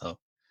have another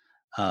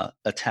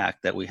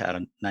attack that we had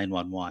on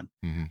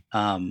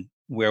 9/11,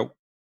 where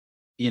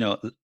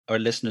our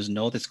listeners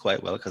know this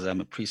quite well, because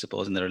I'm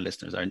presupposing that our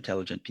listeners are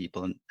intelligent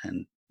people,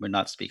 and we're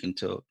not speaking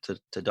to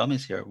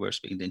dummies here. We're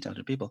speaking to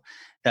intelligent people.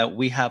 That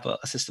we have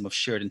a system of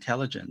shared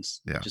intelligence,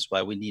 which is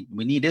why we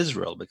need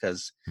Israel,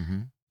 because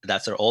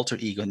that's our alter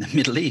ego in the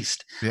Middle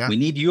East. Yeah. We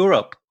need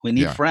Europe. We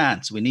need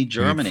France. We need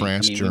Germany.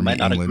 Germany, we might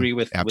not England, agree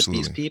with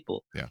absolutely. these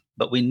people, Yeah.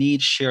 but we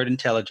need shared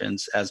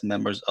intelligence as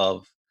members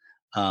of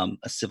a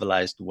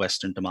civilized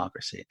Western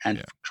democracy.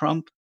 And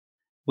Trump,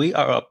 we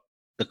are up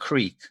the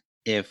creek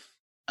if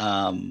we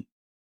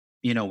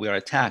are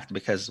attacked,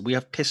 because we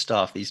have pissed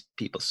off these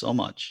people so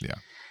much. Yeah.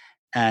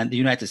 And the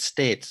United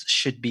States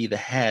should be the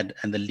head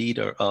and the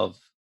leader of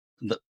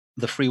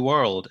the free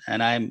world.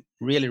 And I'm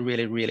really,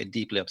 really, really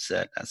deeply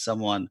upset as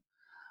someone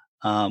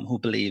who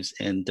believes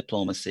in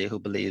diplomacy, who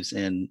believes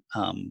in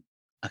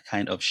a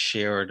kind of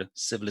shared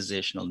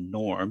civilizational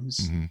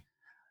norms.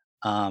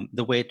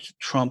 The way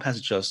Trump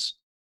has just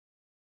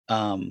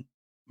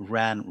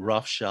ran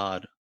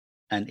roughshod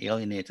and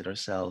alienated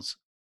ourselves.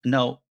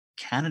 No,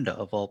 Canada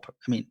of all.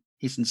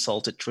 He's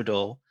insulted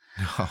Trudeau.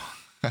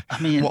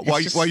 I mean,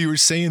 while you were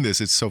saying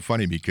this, it's so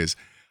funny because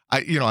I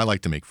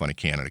like to make fun of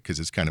Canada because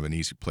it's kind of an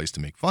easy place to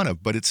make fun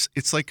of, but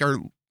it's like our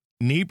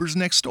neighbors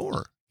next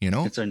door.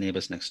 It's our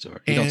neighbors next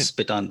door. You don't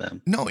spit on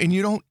them. No, and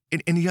you don't.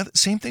 And the other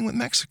same thing with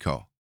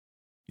Mexico.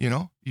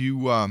 They're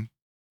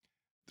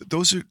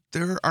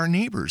our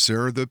neighbors.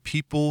 They're the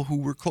people who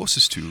we're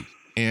closest to,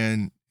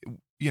 and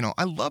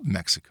I love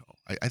Mexico.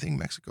 I think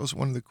Mexico is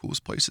one of the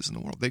coolest places in the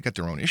world. They got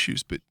their own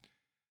issues, but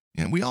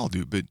we all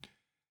do. But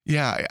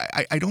yeah,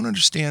 I don't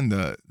understand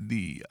the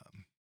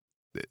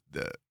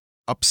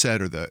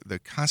upset or the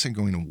constant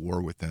going to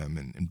war with them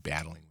and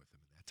battling with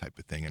them, that type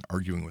of thing, and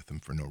arguing with them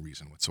for no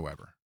reason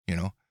whatsoever.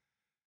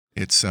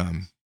 It's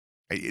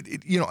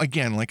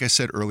again, like I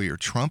said earlier,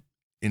 Trump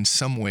in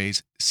some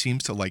ways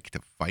seems to like to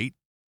fight,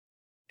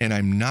 and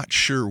I'm not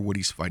sure what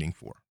he's fighting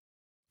for,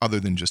 other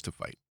than just to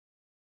fight.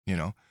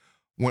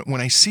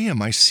 When I see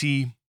him, I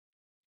see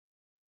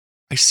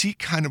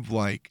kind of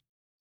like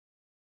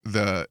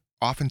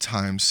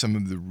oftentimes some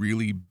of the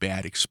really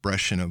bad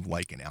expression of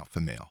like an alpha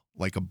male,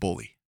 like a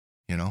bully,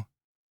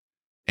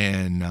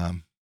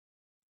 and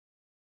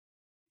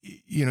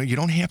you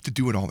don't have to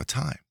do it all the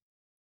time.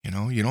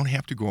 You don't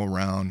have to go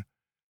around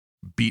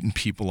beating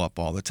people up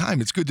all the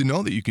time. It's good to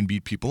know that you can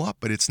beat people up,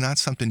 but it's not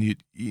something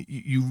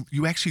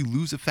you actually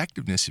lose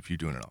effectiveness if you're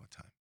doing it all the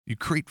time. You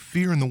create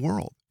fear in the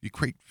world. You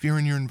create fear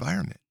in your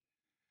environment.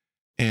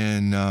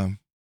 And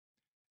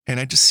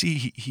I just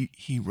see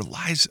he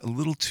relies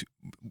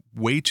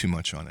way too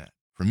much on that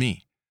for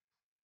me.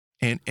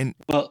 And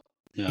Well,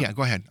 yeah. yeah,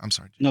 go ahead. I'm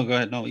sorry. No, go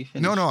ahead. No, you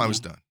finish. No, I Yeah. was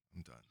done.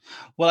 I'm done.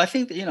 Well, I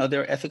think that,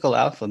 there are ethical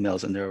alpha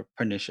males and there are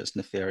pernicious,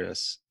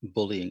 nefarious,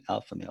 bullying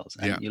alpha males.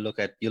 And Yeah. you look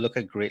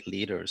at great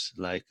leaders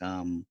like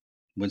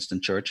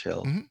Winston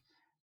Churchill, Mhm.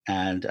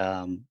 and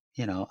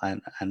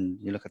and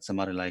you look at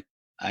somebody like,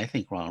 I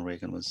think Ronald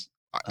Reagan was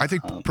I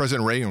think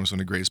President Reagan was one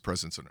of the greatest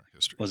presidents in our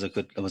history. was a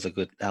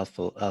good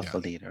alpha Yeah.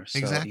 leader. So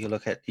Exactly. you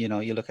look at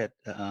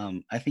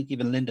I think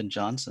even Lyndon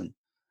Johnson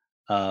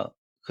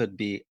could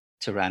be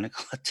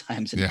tyrannical at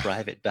times in Yeah.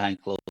 private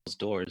behind closed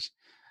doors.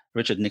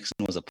 Richard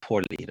Nixon was a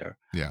poor leader.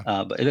 Yeah.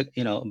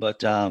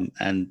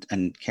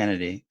 And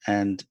Kennedy,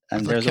 and I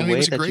thought there's Kennedy a way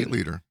was a that great you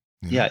leader.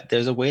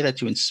 there's a way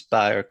that you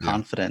inspire Yeah.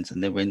 confidence,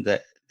 and the way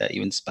that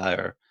you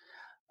inspire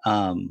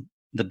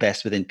the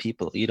best within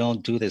people. You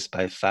don't do this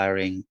by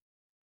firing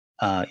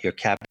your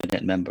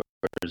cabinet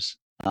members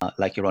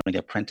like you're running The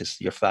Apprentice.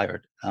 You're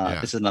fired.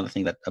 Yeah. This is another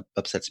thing that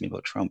upsets me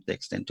about Trump: the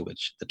extent to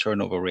which the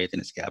turnover rate in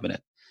his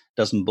cabinet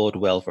doesn't bode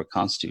well for a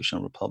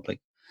constitutional republic.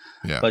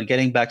 Yeah. But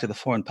getting back to the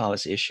foreign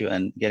policy issue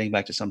and getting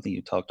back to something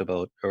you talked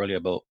about earlier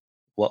about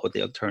what would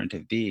the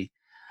alternative be,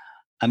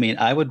 I mean,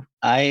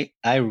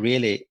 I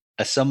really,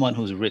 as someone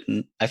who's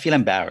written, I feel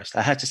embarrassed.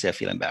 I had to say I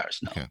feel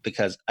embarrassed now, Okay.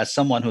 because as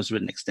someone who's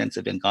written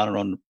extensively and gone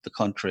around the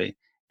country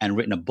and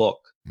written a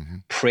book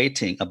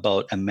prating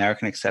about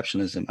American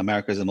exceptionalism,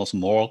 America is the most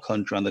moral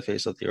country on the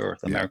face of the earth.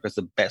 Yeah. America is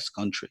the best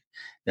country.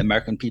 The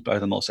American people are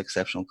the most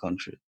exceptional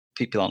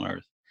people on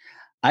earth.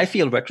 I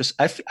feel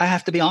I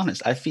have to be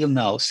honest. I feel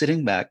now,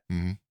 sitting back,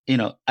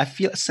 I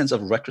feel a sense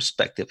of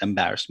retrospective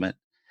embarrassment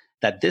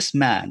that this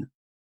man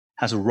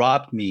has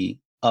robbed me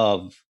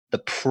of the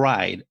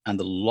pride and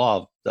the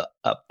love.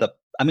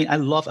 I mean, I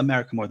love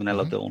America more than I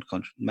love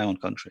my own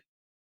country.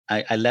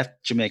 I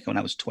left Jamaica when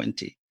I was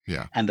 20.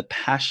 Yeah. And the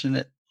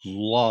passionate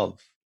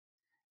love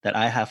that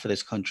I have for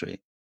this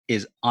country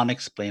is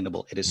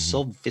unexplainable. It is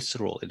so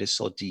visceral. It is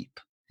so deep.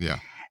 Yeah.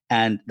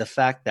 And the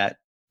fact that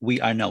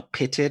we are now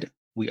pitted,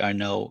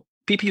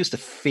 people used to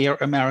fear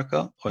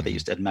America, or they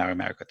used to admire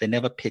America. They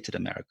never pitted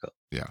America.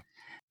 Yeah.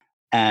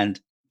 And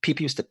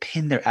people used to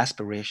pin their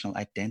aspirational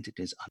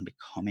identities on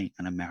becoming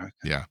an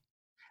American. Yeah.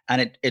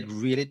 And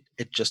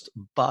it just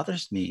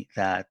bothers me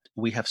that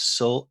we have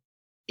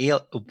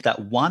that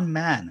one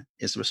man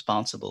is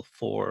responsible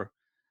for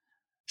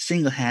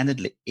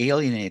single-handedly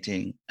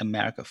alienating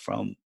America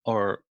from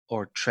our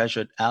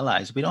treasured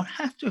allies. We don't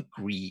have to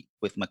agree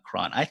with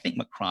Macron. I think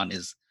Macron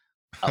is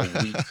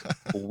a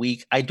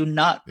weak. I do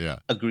not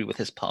agree with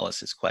his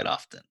policies quite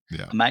often.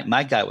 Yeah.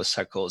 My guy was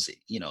Sarkozy.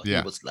 He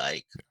was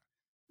like,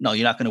 no,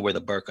 you're not going to wear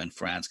the burqa in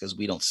France because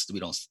we don't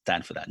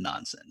stand for that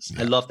nonsense.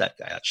 I love that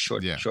guy. That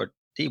short.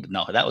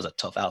 No, that was a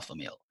tough alpha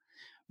male,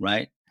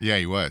 right? Yeah,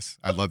 he was.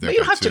 I love that. But you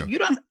don't guy have too. to. You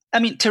don't. I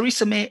mean,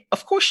 Theresa May.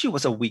 Of course, she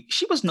was a weak.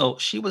 She was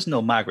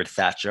no Margaret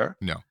Thatcher.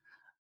 No.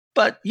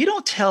 But you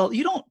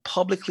don't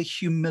publicly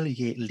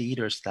humiliate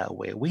leaders that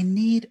way. We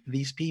need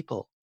these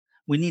people.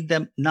 We need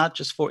them not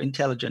just for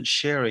intelligence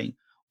sharing.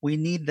 We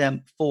need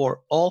them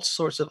for all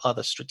sorts of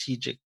other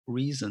strategic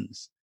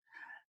reasons.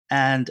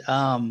 And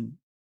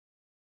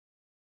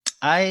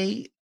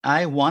I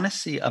want to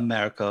see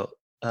America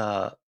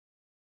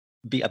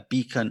be a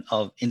beacon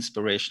of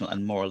inspirational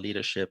and moral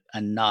leadership,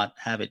 and not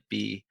have it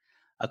be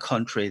a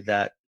country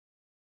that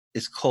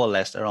is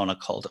coalesced around a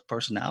cult of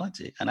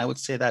personality. And I would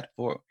say that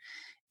for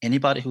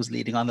anybody who's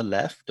leading on the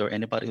left or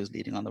anybody who's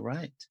leading on the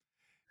right.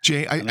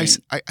 Jay, I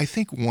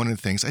think one of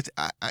the things,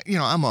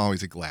 I'm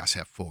always a glass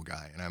half full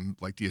guy, and I'm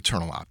like the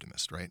eternal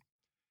optimist, right?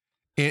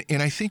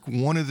 And I think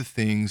one of the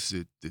things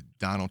that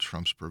Donald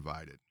Trump's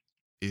provided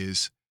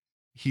is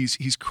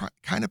he's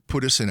kind of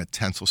put us in a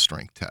tensile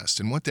strength test.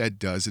 And what that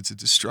does, it's a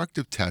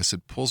destructive test.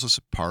 It pulls us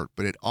apart,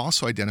 but it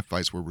also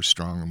identifies where we're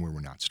strong and where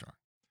we're not strong.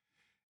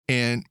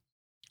 And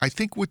I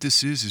think what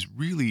this is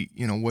really,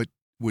 what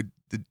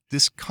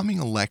this coming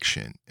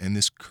election and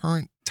this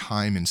current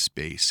time and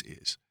space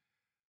is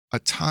a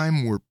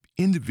time where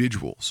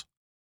individuals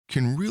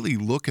can really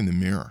look in the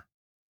mirror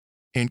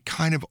and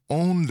kind of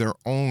own their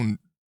own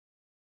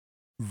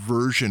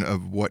version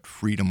of what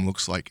freedom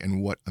looks like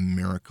and what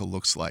America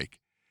looks like.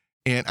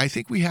 And I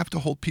think we have to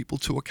hold people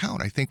to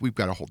account. I think we've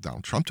got to hold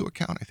Donald Trump to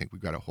account. I think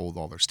we've got to hold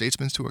all their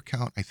statesmen to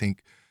account. I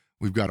think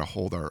we've got to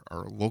hold our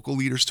local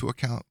leaders to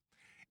account.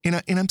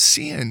 And I'm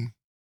seeing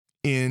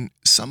in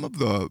some of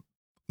the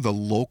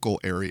local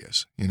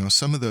areas,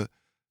 some of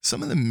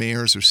the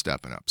mayors are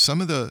stepping up. Some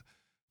of the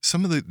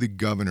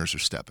governors are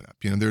stepping up.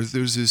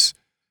 There's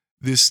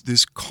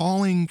this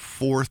calling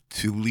forth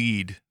to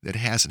lead that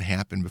hasn't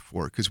happened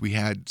before, because we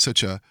had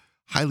such a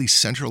highly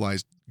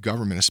centralized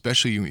government,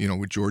 especially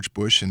with George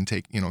Bush and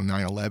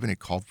 9/11, it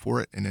called for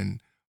it, and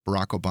then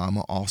Barack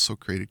Obama also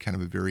created kind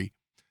of a very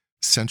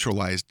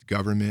centralized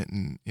government,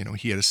 and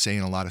he had a say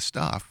in a lot of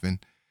stuff.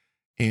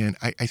 And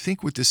I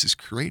think what this is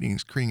creating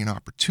an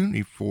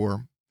opportunity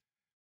for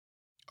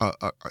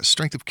a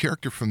strength of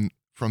character from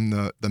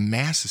the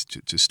masses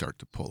to start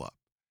to pull up.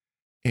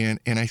 And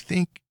I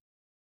think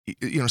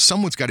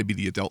someone's got to be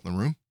the adult in the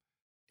room.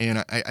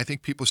 And I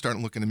think people are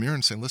starting to look in the mirror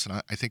and say, listen,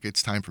 I think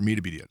it's time for me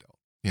to be the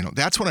adult.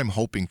 That's what I'm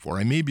hoping for.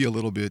 I may be a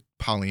little bit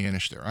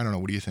Pollyannish there. I don't know.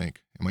 What do you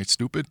think? Am I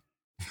stupid?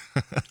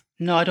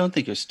 No, I don't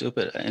think you're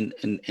stupid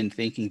in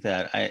thinking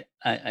that.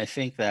 I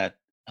think that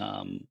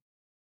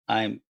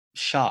I'm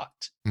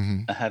shocked,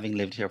 Mm-hmm. having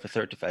lived here for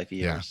 35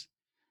 Yeah. years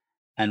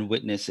and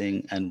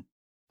witnessing and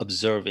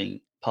observing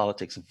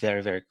politics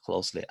very, very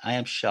closely. I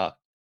am shocked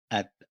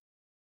at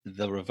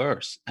the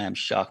reverse. I am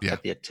shocked Yeah.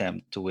 at the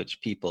attempt to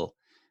which people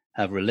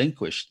have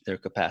relinquished their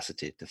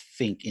capacity to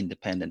think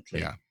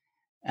independently Yeah.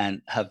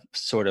 and have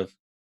sort of,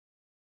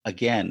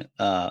 again,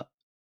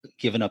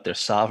 given up their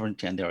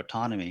sovereignty and their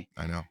autonomy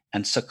I know.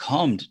 and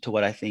succumbed to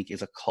what I think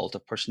is a cult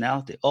of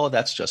personality. Oh,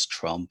 that's just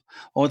Trump.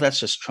 Oh, that's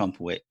just Trump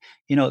way.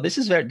 This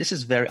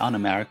is very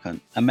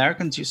un-American.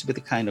 Americans used to be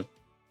the kind of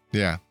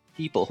Yeah.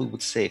 people who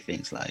would say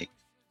things like,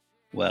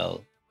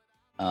 well,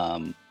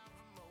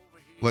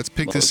 let's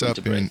pick well, this we're going up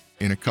to break.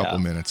 in a couple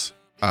Yeah. minutes.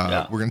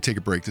 Yeah. We're going to take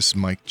a break. This is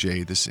Mike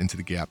J. This is Into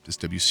the Gap. This is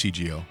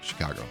WCGO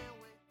Chicago.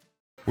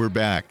 We're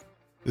back.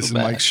 This is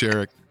We're Mike back.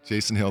 Sherrick,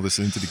 Jason Hill. This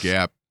is Into the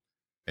Gap.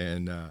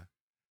 And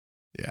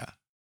yeah.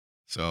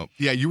 So,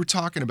 yeah, you were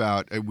talking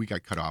about, we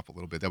got cut off a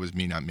little bit. That was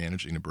me not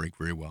managing the break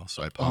very well.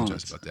 So I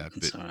apologize about that.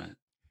 It's But all right.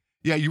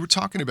 yeah, you were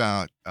talking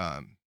about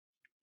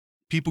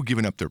people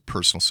giving up their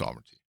personal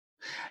sovereignty.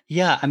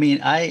 Yeah, I mean,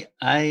 I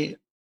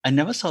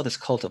never saw this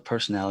cult of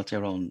personality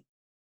around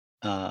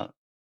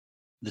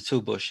the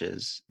two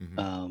Bushes,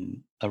 Mm-hmm.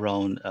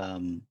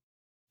 around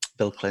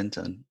Bill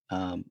Clinton.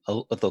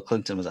 Although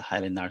Clinton was a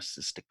highly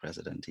narcissistic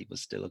president, he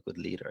was still a good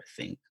leader, I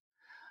think.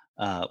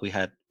 We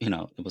had,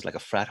 it was like a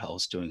frat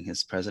house during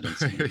his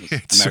presidency. It was, It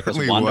America was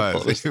certainly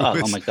wonderful. was. It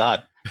was, oh my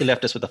God, he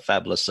left us with a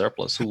fabulous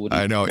surplus. Who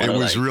wouldn't? I know. It wanna,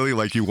 was really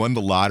like you won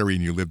the lottery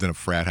and you lived in a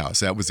frat house.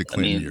 That was the I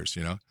Clinton mean, years.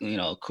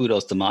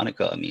 Kudos to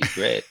Monica. I mean,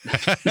 great,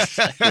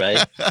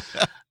 right?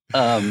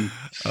 Um,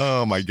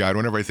 Oh my God!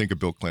 Whenever I think of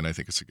Bill Clinton, I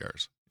think of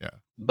cigars. Yeah.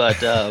 but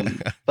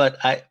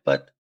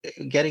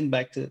getting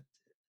back to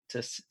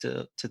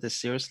this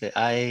seriously,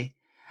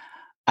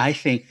 I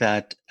think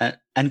that,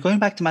 and going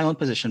back to my own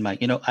position,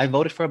 Mike, I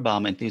voted for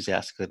Obama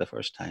enthusiastically the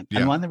first time. Yeah.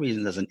 And one of the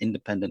reasons, as an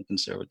independent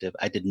conservative,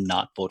 I did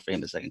not vote for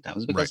him the second time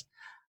was because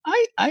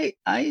Right.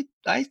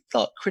 I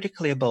thought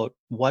critically about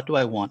what do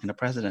I want in a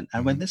president.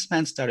 And when Mhm. this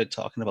man started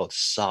talking about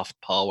soft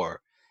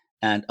power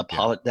and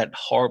Yeah. that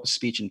horrible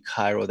speech in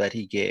Cairo that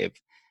he gave,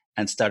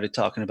 and started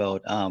talking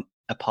about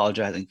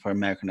apologizing for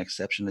American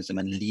exceptionalism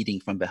and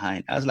leading from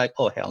behind, I was like,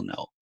 oh, hell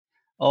no.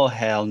 Oh,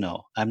 hell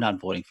no. I'm not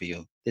voting for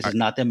you. This I- is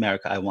not the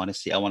America I want to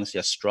see. I want to see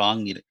a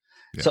strong leader.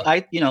 Yeah. So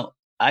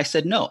I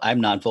said, no, I'm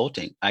not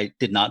voting. I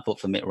did not vote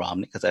for Mitt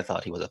Romney because I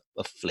thought he was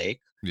a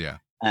flake Yeah.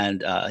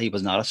 and he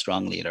was not a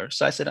strong leader.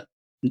 So I said,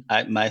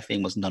 my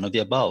thing was none of the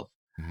above.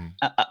 Mhm.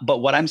 But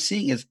what I'm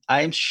seeing is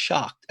I'm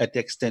shocked at the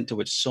extent to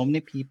which so many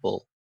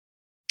people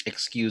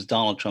excuse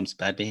Donald Trump's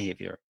bad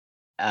behavior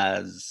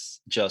as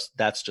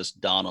that's just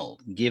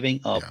Donald giving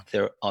up Yeah.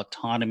 their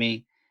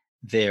autonomy,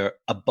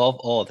 above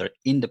all, their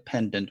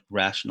independent,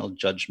 rational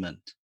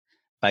judgment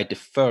by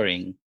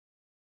deferring.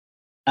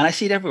 And I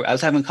see it everywhere. I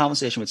was having a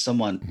conversation with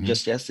someone Mhm.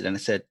 just yesterday, and I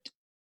said,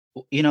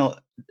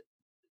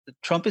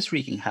 Trump is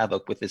wreaking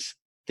havoc with this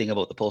thing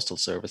about the postal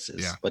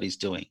services, Yeah. what he's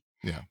doing.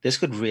 Yeah. This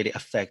could really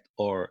affect,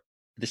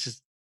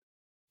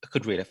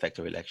 could really affect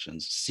our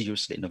elections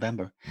seriously in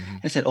November. Mhm.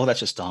 And I said, oh, that's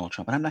just Donald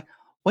Trump. And I'm like,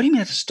 what do you mean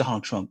that's just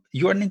Donald Trump?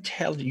 You're an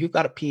intelligent, you've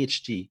got a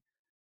PhD.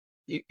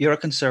 You're a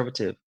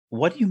conservative.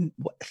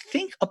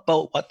 Think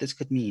about what this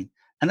could mean.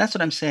 And that's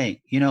what I'm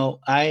saying.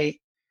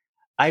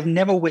 I've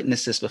never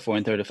witnessed this before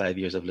in 35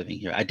 years of living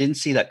here. I didn't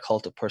see that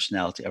cult of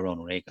personality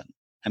around Reagan.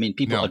 I mean,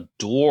 people No.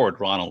 adored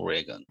Ronald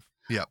Reagan.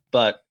 Yeah.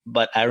 But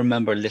I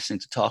remember listening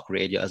to talk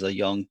radio as a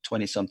young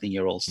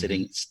 20-something-year-old,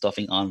 sitting,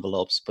 stuffing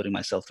envelopes, putting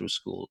myself through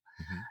school,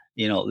 Mhm.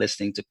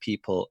 Listening to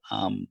people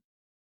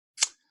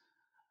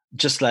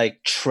just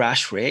like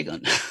trash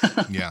Reagan.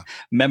 Yeah.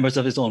 Members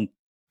of his own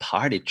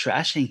party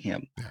trashing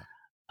him.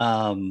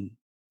 Yeah.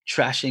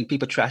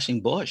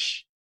 Trashing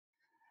Bush.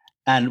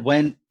 And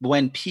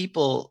when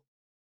people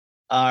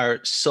are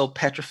so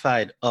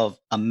petrified of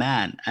a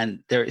man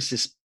and there is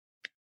this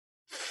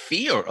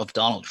fear of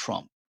Donald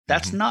Trump,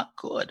 that's Mhm. not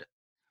good.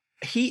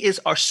 He is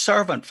our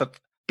servant for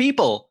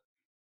people.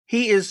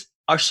 He is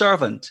our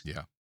servant.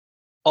 Yeah.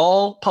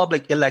 All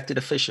public elected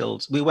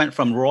officials, we went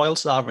from royal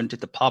sovereignty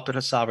to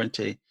popular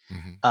sovereignty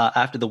Mhm.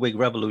 After the Whig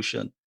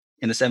Revolution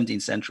in the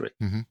 17th century.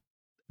 Mhm.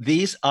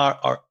 These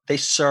they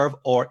serve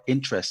our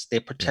interests. They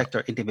protect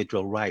our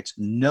individual rights.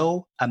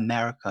 No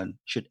American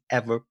should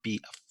ever be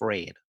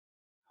afraid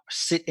or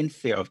sit in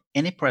fear of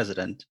any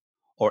president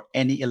or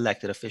any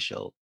elected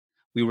official.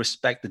 We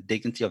respect the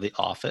dignity of the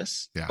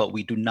office, Yeah. but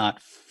we do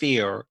not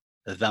fear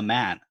the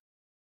man.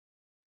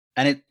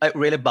 And it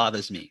really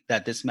bothers me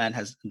that this man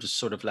has just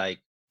sort of like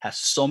has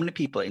so many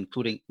people,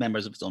 including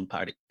members of his own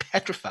party,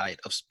 petrified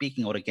of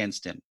speaking out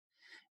against him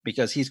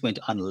because he's going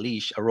to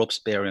unleash a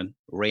Robespierrean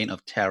reign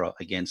of terror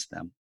against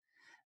them.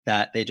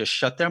 That they just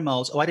shut their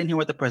mouths. Oh, I didn't hear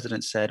what the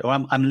president said. Or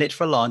I'm late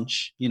for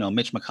lunch. You know,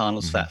 Mitch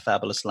McConnell's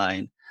fabulous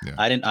line. Yeah.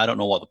 I don't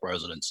know what the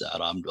president said.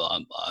 I'm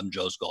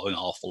just going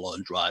off for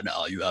lunch right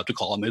now. You have to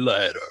call me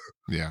later.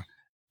 Yeah.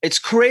 It's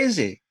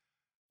crazy.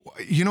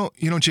 You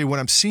know, Jay, what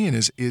I'm seeing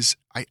is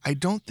I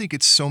don't think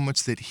it's so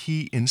much that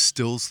he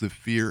instills the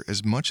fear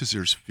as much as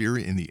there's fear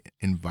in the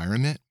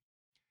environment.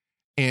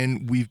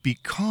 And we've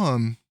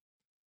become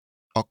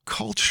a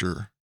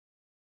culture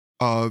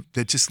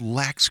that just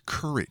lacks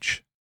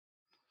courage.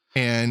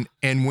 And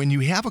when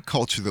you have a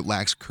culture that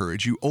lacks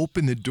courage, you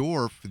open the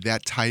door for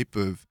that type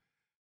of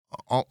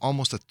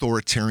almost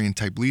authoritarian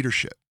type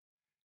leadership.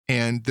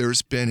 And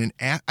there's been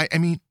I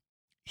mean,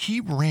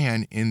 he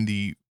ran in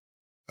the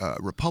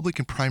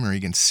Republican primary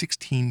against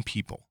 16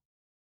 people,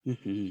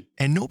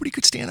 and nobody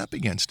could stand up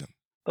against him.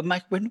 But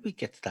Mike, when did we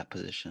get to that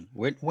position?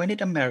 When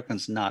did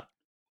Americans not?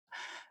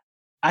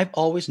 I've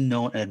always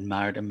known and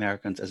admired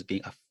Americans as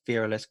being a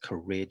fearless,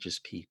 courageous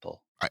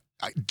people.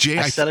 Jay,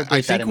 I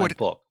celebrate that in my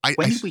book.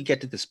 When did we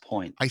get to this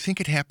point? I think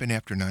it happened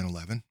after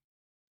 9/11.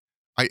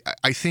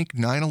 I think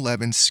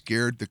 9/11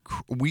 scared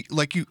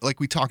like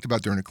we talked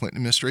about during the Clinton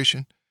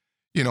administration.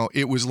 You know,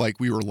 it was like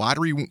we were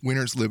lottery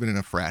winners living in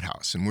a frat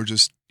house, and we're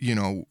just, you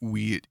know,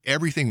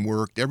 everything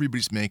worked,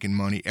 everybody's making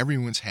money,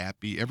 everyone's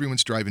happy,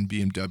 everyone's driving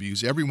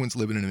BMWs, everyone's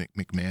living in a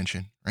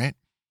McMansion, right?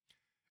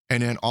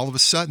 And then all of a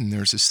sudden,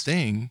 there's this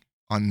thing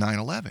on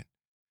 9/11,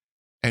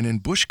 and then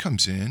Bush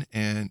comes in,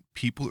 and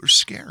people are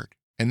scared.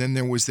 And then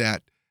there was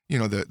that, you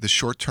know, the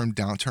short-term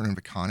downturn of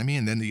the economy,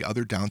 and then the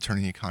other downturn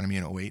in the economy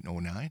in 08 and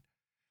 09.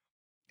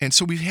 And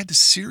so we've had this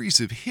series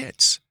of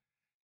hits,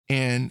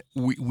 and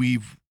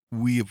we've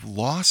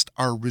lost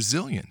our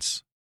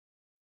resilience.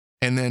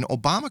 And then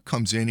Obama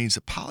comes in, he's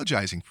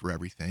apologizing for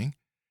everything,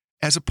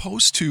 as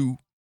opposed to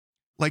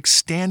like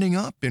standing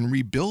up and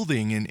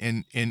rebuilding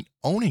and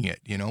owning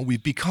it. You know,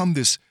 we've become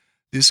this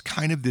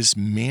kind of this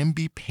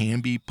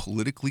mamby-pamby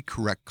politically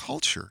correct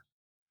culture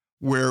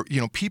where, you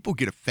know, people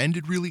get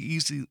offended really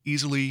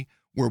easily,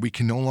 where we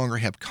can no longer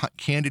have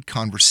candid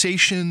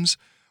conversations,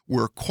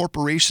 where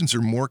corporations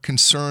are more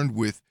concerned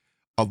with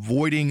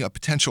avoiding a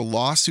potential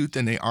lawsuit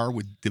than they are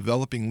with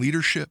developing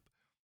leadership.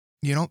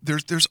 You know,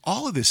 there's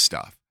all of this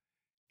stuff.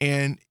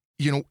 And,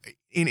 you know,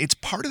 and it's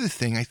part of the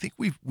thing. I think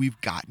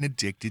we've gotten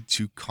addicted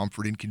to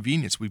comfort and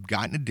convenience. We've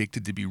gotten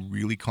addicted to be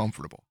really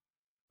comfortable.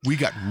 We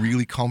got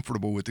really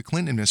comfortable with the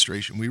Clinton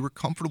administration. We were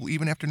comfortable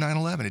even after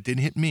 9/11. It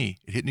didn't hit me.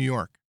 It hit New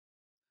York.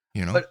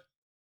 You know?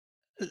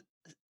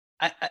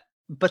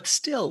 But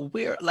still,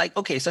 we're like,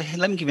 okay, so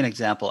let me give you an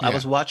example. Yeah. I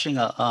was watching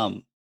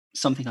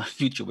something on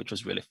YouTube, which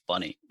was really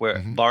funny, where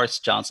Boris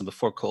Johnson,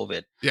 before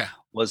COVID,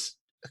 was,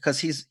 because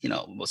he's, you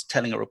know, was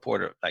telling a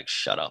reporter, like,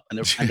 shut up. And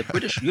the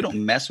British, you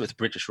don't mess with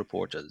British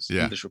reporters,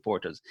 English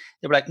reporters.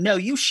 They were like, no,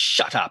 you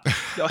shut up.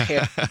 Your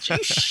hair,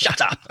 you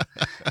shut up.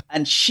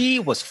 And she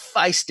was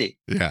feisty.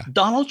 Yeah.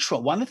 Donald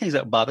Trump, one of the things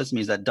that bothers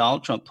me is that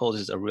Donald Trump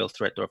poses a real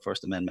threat to our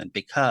First Amendment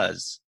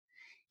because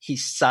he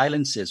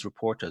silences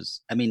reporters.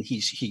 I mean,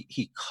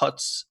 he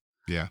cuts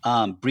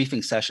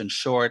briefing sessions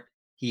short.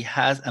 He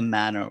has a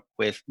manner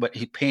but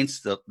he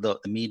paints the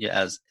media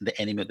as the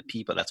enemy of the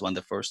people. That's one of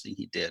the first things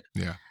he did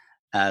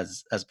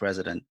as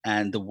president.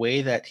 And the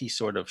way that he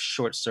sort of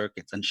short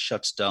circuits and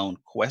shuts down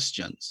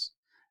questions.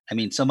 I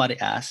mean, somebody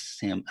asks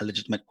him a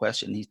legitimate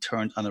question, he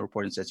turns on the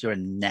reporter and says, "You're a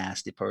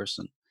nasty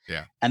person."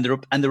 Yeah.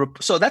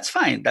 So that's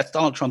fine. That's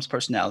Donald Trump's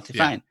personality.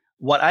 Yeah. Fine.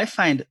 What I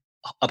find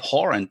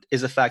abhorrent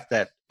is the fact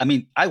that, I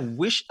mean, I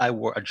wish I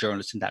were a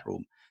journalist in that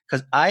room,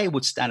 because I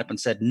would stand up and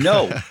said,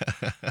 "No,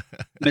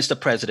 Mr.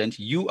 President,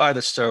 you are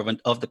the servant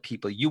of the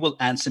people. You will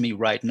answer me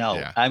right now."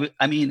 Yeah.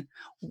 I mean,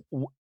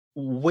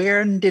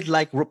 where did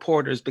like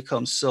reporters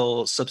become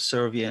so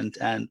subservient?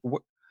 And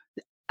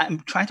I'm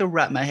trying to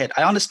wrap my head.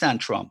 I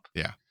understand Trump.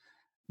 Yeah.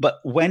 But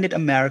when did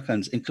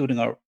Americans, including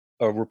our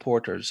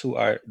reporters who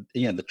are,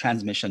 you know, the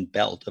transmission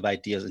belt of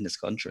ideas in this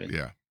country,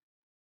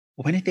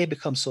 when did they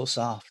become so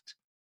soft?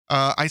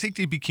 I think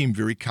they became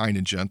very kind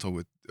and gentle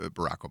with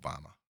Barack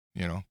Obama,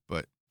 you know,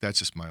 but that's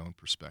just my own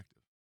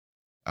perspective.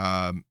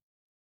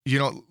 You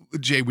know,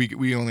 Jay,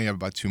 we only have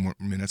about 2 more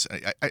minutes.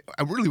 I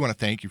really want to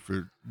thank you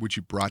for what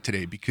you brought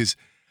today, because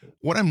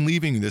what I'm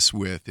leaving this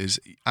with is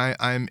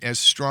I'm as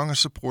strong a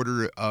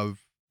supporter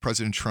of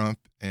President Trump,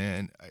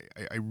 and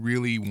I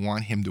really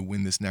want him to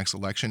win this next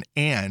election.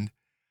 And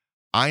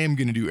I am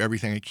going to do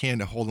everything I can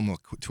to hold him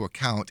to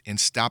account and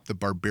stop the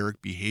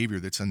barbaric behavior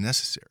that's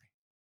unnecessary.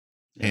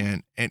 Yeah.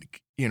 And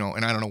you know,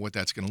 and I don't know what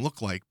that's going to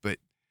look like, but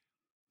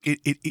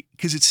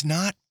because it's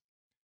not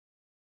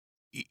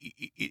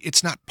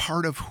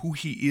part of who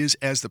he is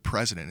as the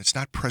president. It's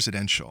not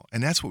presidential,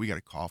 and that's what we got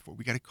to call for.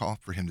 We got to call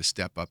for him to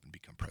step up and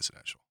become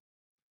presidential,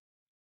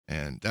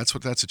 and that's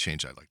a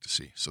change I'd like to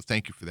see. So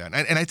thank you for that,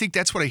 and I think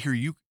that's what I hear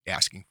you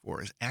asking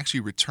for, is actually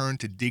return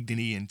to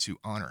dignity and to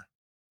honor.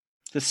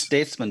 the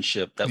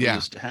statesmanship that we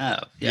used to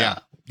have. Yeah.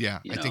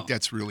 I think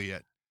that's really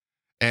it.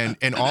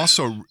 And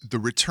also the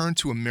return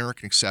to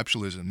American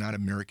exceptionalism, not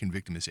American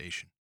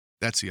victimization.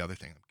 That's the other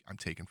thing I'm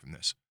taking from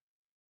this.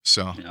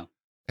 So,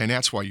 and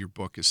that's why your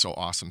book is so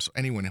awesome. So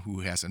anyone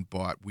who hasn't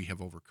bought We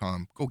Have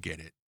Overcome, go get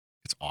it.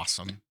 It's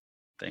awesome.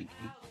 Thank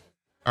you.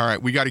 All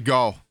right, we got to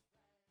go.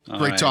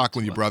 Great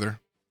talking with you, brother.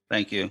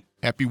 Thank you.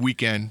 Happy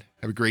weekend.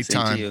 Have a great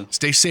Same time. to you.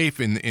 Stay safe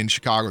in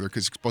Chicago there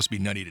because it's supposed to be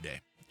nutty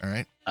today. All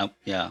right?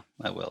 Yeah,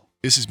 I will.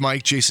 This is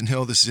Mike, Jason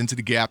Hill. This is Into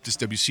the Gap. This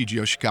is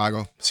WCGO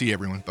Chicago. See you,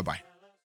 everyone. Bye-bye.